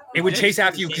 It would chase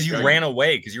after you because you ran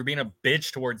away because you're being a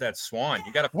bitch towards that swan.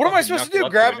 You got to. What am I supposed to do?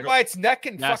 Grab it by its neck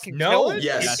and Yes. fucking No, kill it?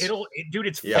 Yes. Dude,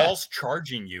 it's Yeah. false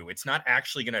charging you. It's not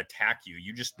actually going to attack you.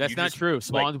 That's not true.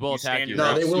 Swans will attack stand you. your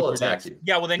No, ground. they will Super attack dicks. you.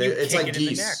 Yeah, well then They- you it's kick like it in the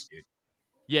geese. neck, dude.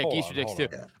 Yeah, Hold geese on, are dicks hold too.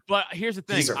 on. Yeah. But here's the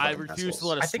thing: Geese are I fucking refuse to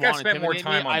let a I think swan I spent more intimidate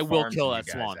me. time on I will farms kill than that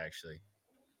you swan. guys, actually.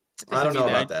 I don't know Doesn't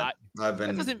mean about that. I've That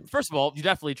been. doesn't. First of all, you're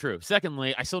definitely true.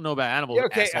 Secondly, I still know about animals. Yeah,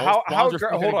 okay. assholes. How Swans are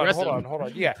fucking hold aggressive.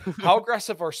 on. Yeah. How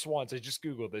aggressive are swans? I just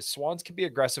Googled this. Swans can be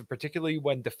aggressive, particularly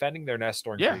when defending their nest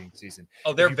during Yeah. breeding season.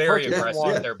 Oh, they're you very purchase aggressive.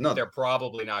 one- Yeah, They're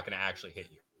probably not going to actually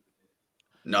hit you.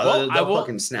 No, Well, I they'll won't-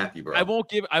 fucking snap you, bro. I won't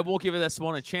give that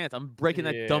swan a chance. I'm breaking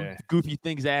that dumb, Yeah. goofy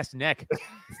thing's ass neck.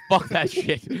 Fuck that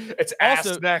shit. It's ass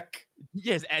Also- neck.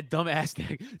 Yes, at dumb ass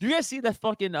neck. Do you guys see that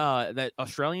fucking that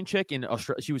Australian chick in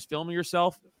Australia? She was filming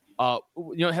herself. You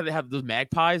know how they have those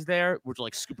magpies there, which are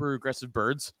like super aggressive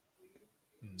birds.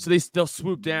 So they'll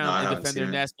swoop down No, I and haven't defend their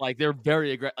seen it. nest. Like they're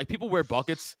very aggressive. Like people wear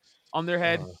buckets on their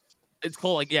head. It's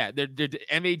called like they're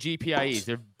MAGPIEs.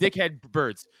 They're dickhead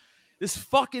birds. This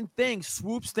fucking thing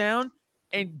swoops down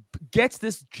and gets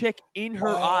this chick in her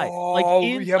eye. Like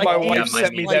in, yeah, like my in- wife Yeah, my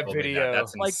sent me people that told video.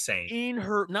 That's Like, insane. in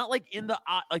her, not like in the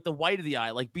eye, like the white of the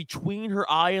eye, like between her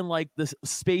eye and like the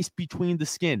space between the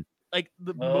skin. Like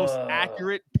the most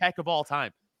accurate peck of all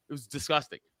time. It was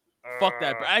disgusting. Fuck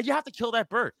that bird. You have to kill that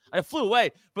bird. I flew away,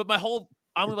 but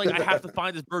I'm like, I have to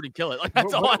find this bird and kill it. Like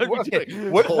that's all I would be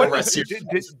doing. What, Whole rest of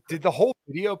did the whole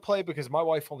video play? Because my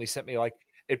wife only sent me like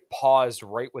it paused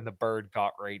right when the bird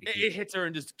got ready to It hits her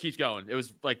and just keeps going. It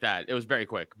was like that. It was very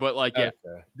quick, but like, yeah,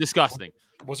 Okay. disgusting.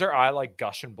 Was her eye like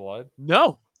gushing blood?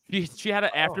 No, she had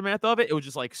an Oh. aftermath of it. It was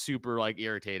just like super like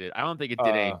irritated. I don't think it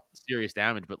did any Uh, serious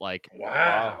damage, but like,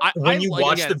 Wow. When you like,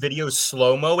 watch again, the video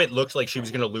slow mo, it looked like she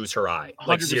was going to lose her eye.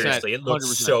 Like 100%, seriously, it looked 100%,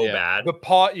 so yeah. bad.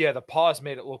 The pause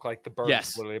made it look like the bird Yes.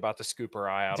 was literally about to scoop her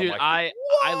eye out. dude, I'm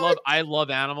like, I love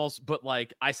animals, but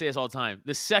like I say this all the time.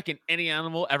 The second any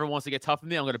animal ever wants to get tough with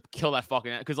me, I'm gonna kill that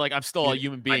fucking because like I'm still a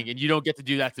human being, and you don't get to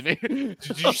do that to me. Did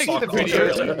you see the Fuck off,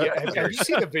 videos? really. Have you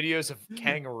seen the videos of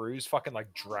kangaroos fucking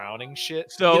like drowning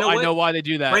shit? So You know I what? know why they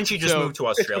do that. Frenchie just So- moved to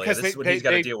Australia. because This is they- what he's they- got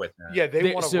to they- deal with now. Yeah, they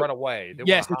They- want to so- run away. They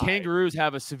Yes, wanna the hide. kangaroos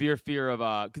have a severe fear of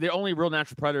 'cause their only real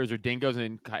natural predators are dingoes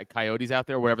and coyotes out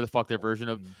there, whatever the fuck their version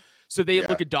of. So they Yeah.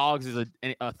 look at dogs as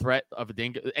a threat of a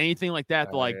dingo, anything like that.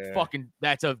 They're like yeah. fucking,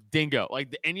 that's a dingo.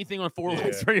 Like anything on four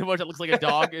legs, Yeah. pretty much that looks like a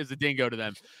dog is a dingo to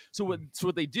them. So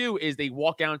what they do is they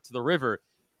walk out to the river.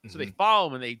 So they follow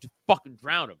them and they just fucking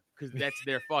drown them because that's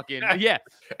their fucking yeah,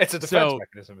 It's a defense So,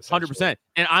 mechanism. 100%.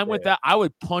 And I'm with that. I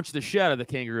would punch the shit out of the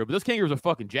kangaroo, but those kangaroos are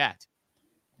fucking jacked.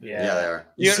 Yeah, they are.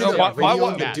 You You see know, the my video of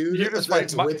wife- the dude you just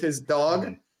that's my- with his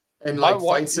dog and my like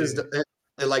wife- fights his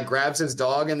it like grabs his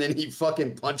dog and then he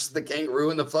fucking punches the kangaroo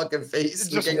in the fucking face.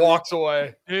 It just walks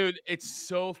away. Dude, it's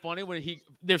so funny when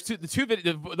there's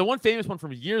the one famous one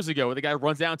from years ago where the guy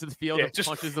runs down to the field and just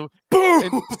punches the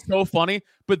boom. It's so funny.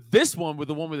 But this one with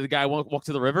the one where the guy walks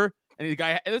to the river and the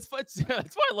guy, that's why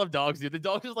I love dogs, dude. The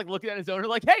dog just like looking at his owner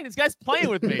like, hey, this guy's playing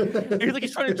with me. And he's like,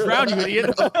 he's trying to drown you,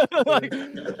 idiot. Like,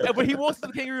 but he walks to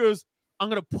the kangaroo, goes, I'm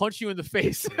gonna punch you in the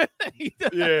face.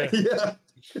 Yeah.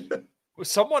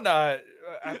 Someone,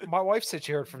 my wife said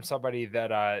she heard from somebody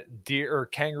that deer or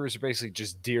kangaroos are basically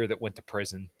just deer that went to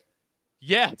prison.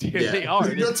 Yeah, dude, they are.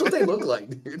 Dude, that's what they look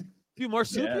like, dude. Dude,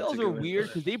 marsupials are weird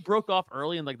because they broke off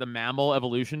early in like the mammal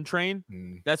evolution train.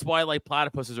 That's why like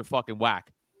platypuses are fucking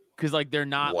whack. Because like they're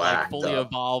not like fully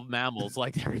evolved mammals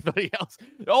like everybody else.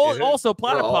 Also,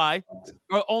 platypi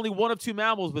are only one of two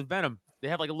mammals with venom. They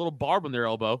have like a little barb on their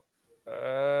elbow.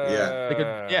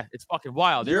 It's fucking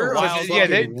wild. They're wild.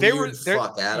 they were.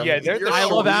 Fuck, Adam. Yeah, I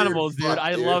love animals, dude.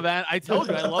 I told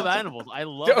you, I love animals. I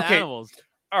love animals.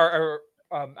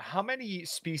 How many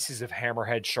species of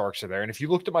hammerhead sharks are there? And if you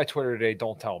looked at my Twitter today,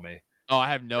 don't tell me. Oh, I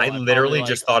have no. I literally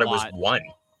just thought it was one.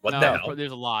 What the hell?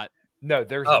 There's a lot. No,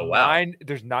 there's nine.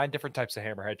 There's 9 different types of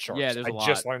hammerhead sharks. Yeah, there's a lot. I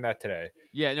just learned that today.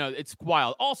 Yeah, no, it's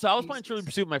wild. Also, I was playing Trivial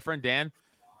Pursuit with my friend Dan,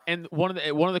 and one of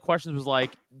the questions was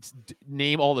like,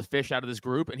 name all the fish out of this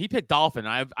group, and he picked dolphin.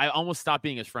 I almost stopped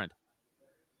being his friend.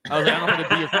 I was like, I don't want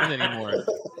to be your friend anymore.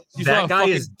 That guy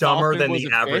is dumber than the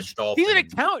average dolphin. He's an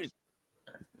accountant.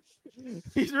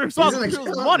 He's responsible for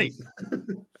his money.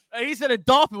 He said a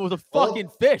dolphin was a fucking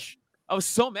fish. I was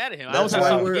so mad at him. That's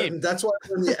why we're in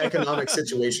the economic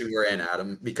situation we're in,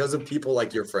 Adam, because of people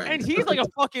like your friend. And he's like a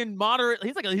fucking moderate.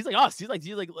 He's like us. He's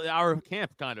like our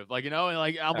camp kind of like, you know. And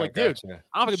like I'm like, dude, I'm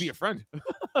not gonna be your friend.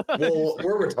 Well,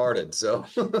 we're retarded, so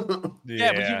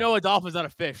yeah, but you know, a dolphin's not a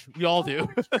fish. We all do.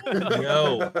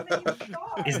 Yo,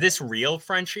 is this real,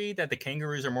 Frenchie? That the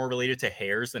kangaroos are more related to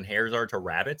hares than hares are to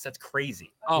rabbits? That's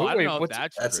crazy. Oh, I don't know if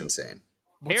that's insane.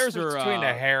 Hares are between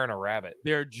a hare and a rabbit.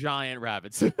 They're giant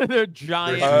rabbits. They're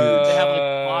giant. They have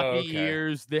like floppy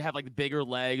ears. They have like bigger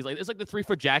legs. Like it's like the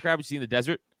 3-foot jackrabbit you see in the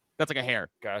desert. That's like a hare.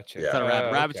 Gotcha. It's not a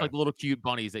rabbit. Rabbits like the little cute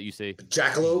bunnies that you see.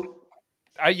 Jackalope.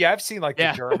 I've seen like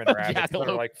the German rabbits that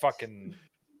are like fucking.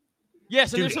 Yeah,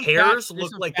 so dude, hares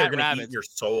look like they're gonna eat your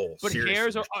soul. But seriously,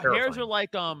 hares are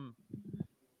like you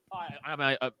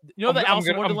know the Alice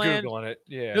in Wonderland. I'm Googling it.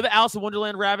 Yeah. You know the Alice in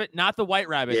Wonderland rabbit, not the white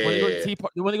rabbit. Yeah, when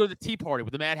they go to the tea party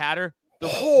with the Mad Hatter,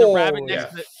 the rabbit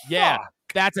next to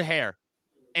that's a hare,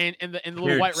 and the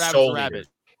little white rabbit's a rabbit.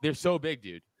 They're so big,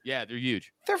 dude. Yeah, they're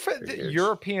huge. They're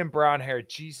European brown hair.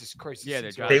 Jesus Christ. Yeah,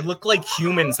 they look like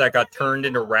humans that got turned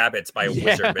into rabbit by a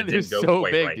wizard, but didn't go so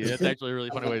quite big, right. Dude. That's actually a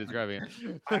really funny way of describing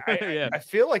it. I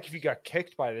feel like if you got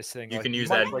kicked by this thing, you can use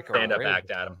that stand-up act,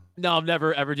 Adam. No, I'll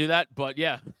never ever do that. But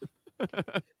yeah.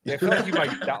 I feel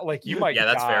like you might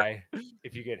that's die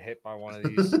if you get hit by one of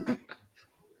these.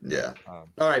 Yeah. All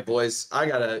right, boys. I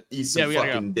gotta eat some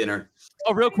fucking dinner.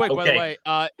 Oh, real quick, by the way,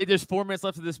 there's 4 minutes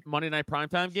left of this Monday Night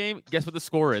Primetime game. Guess what the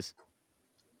score is?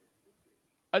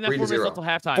 4 minutes left till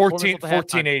halftime.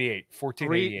 14-88.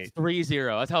 14-88.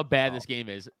 3-0. That's how bad this game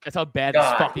is. That's how bad this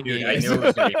fucking game is. I knew it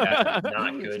was going to be bad.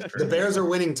 Not good. The Bears are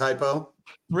winning, Typo.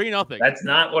 3-0. That's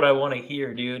not what I want to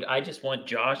hear, dude. I just want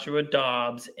Joshua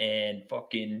Dobbs and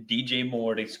fucking DJ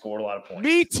Moore to score a lot of points.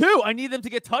 Me too. I need them to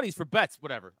get tutties for bets.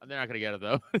 Whatever. They're not going to get it,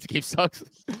 though. This game sucks.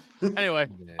 Anyway.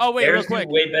 Oh, wait, Bears real quick.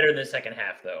 Way better in the second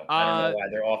half, though. I don't know why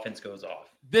their offense goes off.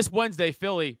 This Wednesday,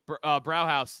 Philly,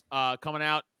 Brauhaus coming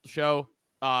out, show.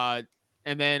 And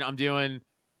then I'm doing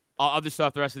other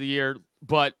stuff the rest of the year.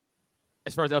 But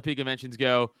as far as LP conventions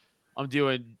go, I'm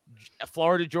doing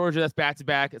Florida, Georgia. That's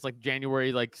back-to-back. It's like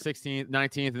January 16th,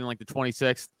 19th, and then like the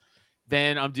 26th.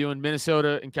 Then I'm doing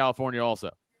Minnesota and California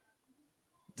also.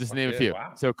 Just to name a few.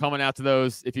 Wow. So coming out to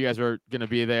those, if you guys are going to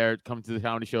be there, come to the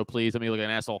comedy show, please. Let me look like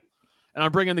an asshole. And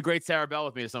I'm bringing the great Sarah Bell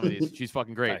with me to some of these. She's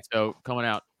fucking great. Okay. So coming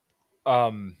out.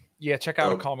 Yeah, check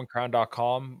out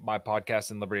commoncrown.com, my podcast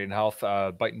in Liberty and Health.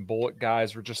 Biting Bullet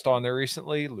guys were just on there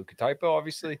recently. Luca Typo,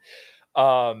 obviously.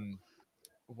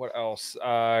 What else?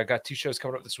 Got 2 shows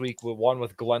coming up this week. One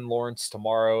with Glenn Lawrence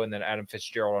tomorrow, and then Adam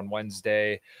Fitzgerald on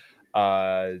Wednesday.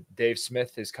 Dave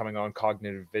Smith is coming on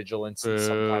Cognitive Vigilance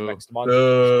sometime next month.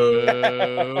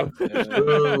 Boo,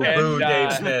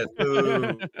 Dave Smith.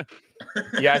 Boo.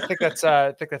 Yeah, I think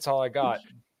that's all I got.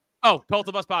 Oh, Cult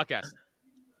of Us podcast.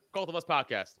 Cult of Us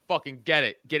podcast. Fucking get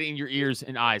it. Get it in your ears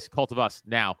and eyes. Cult of Us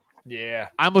now. Yeah.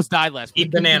 I almost died last week.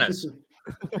 Eat bananas.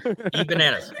 Eat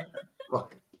bananas.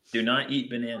 Do not eat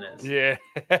bananas. Yeah.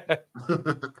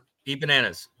 Eat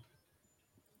bananas.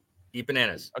 Eat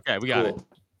bananas. Okay, we got it.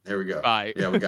 There we go. Bye. Yeah, we got it.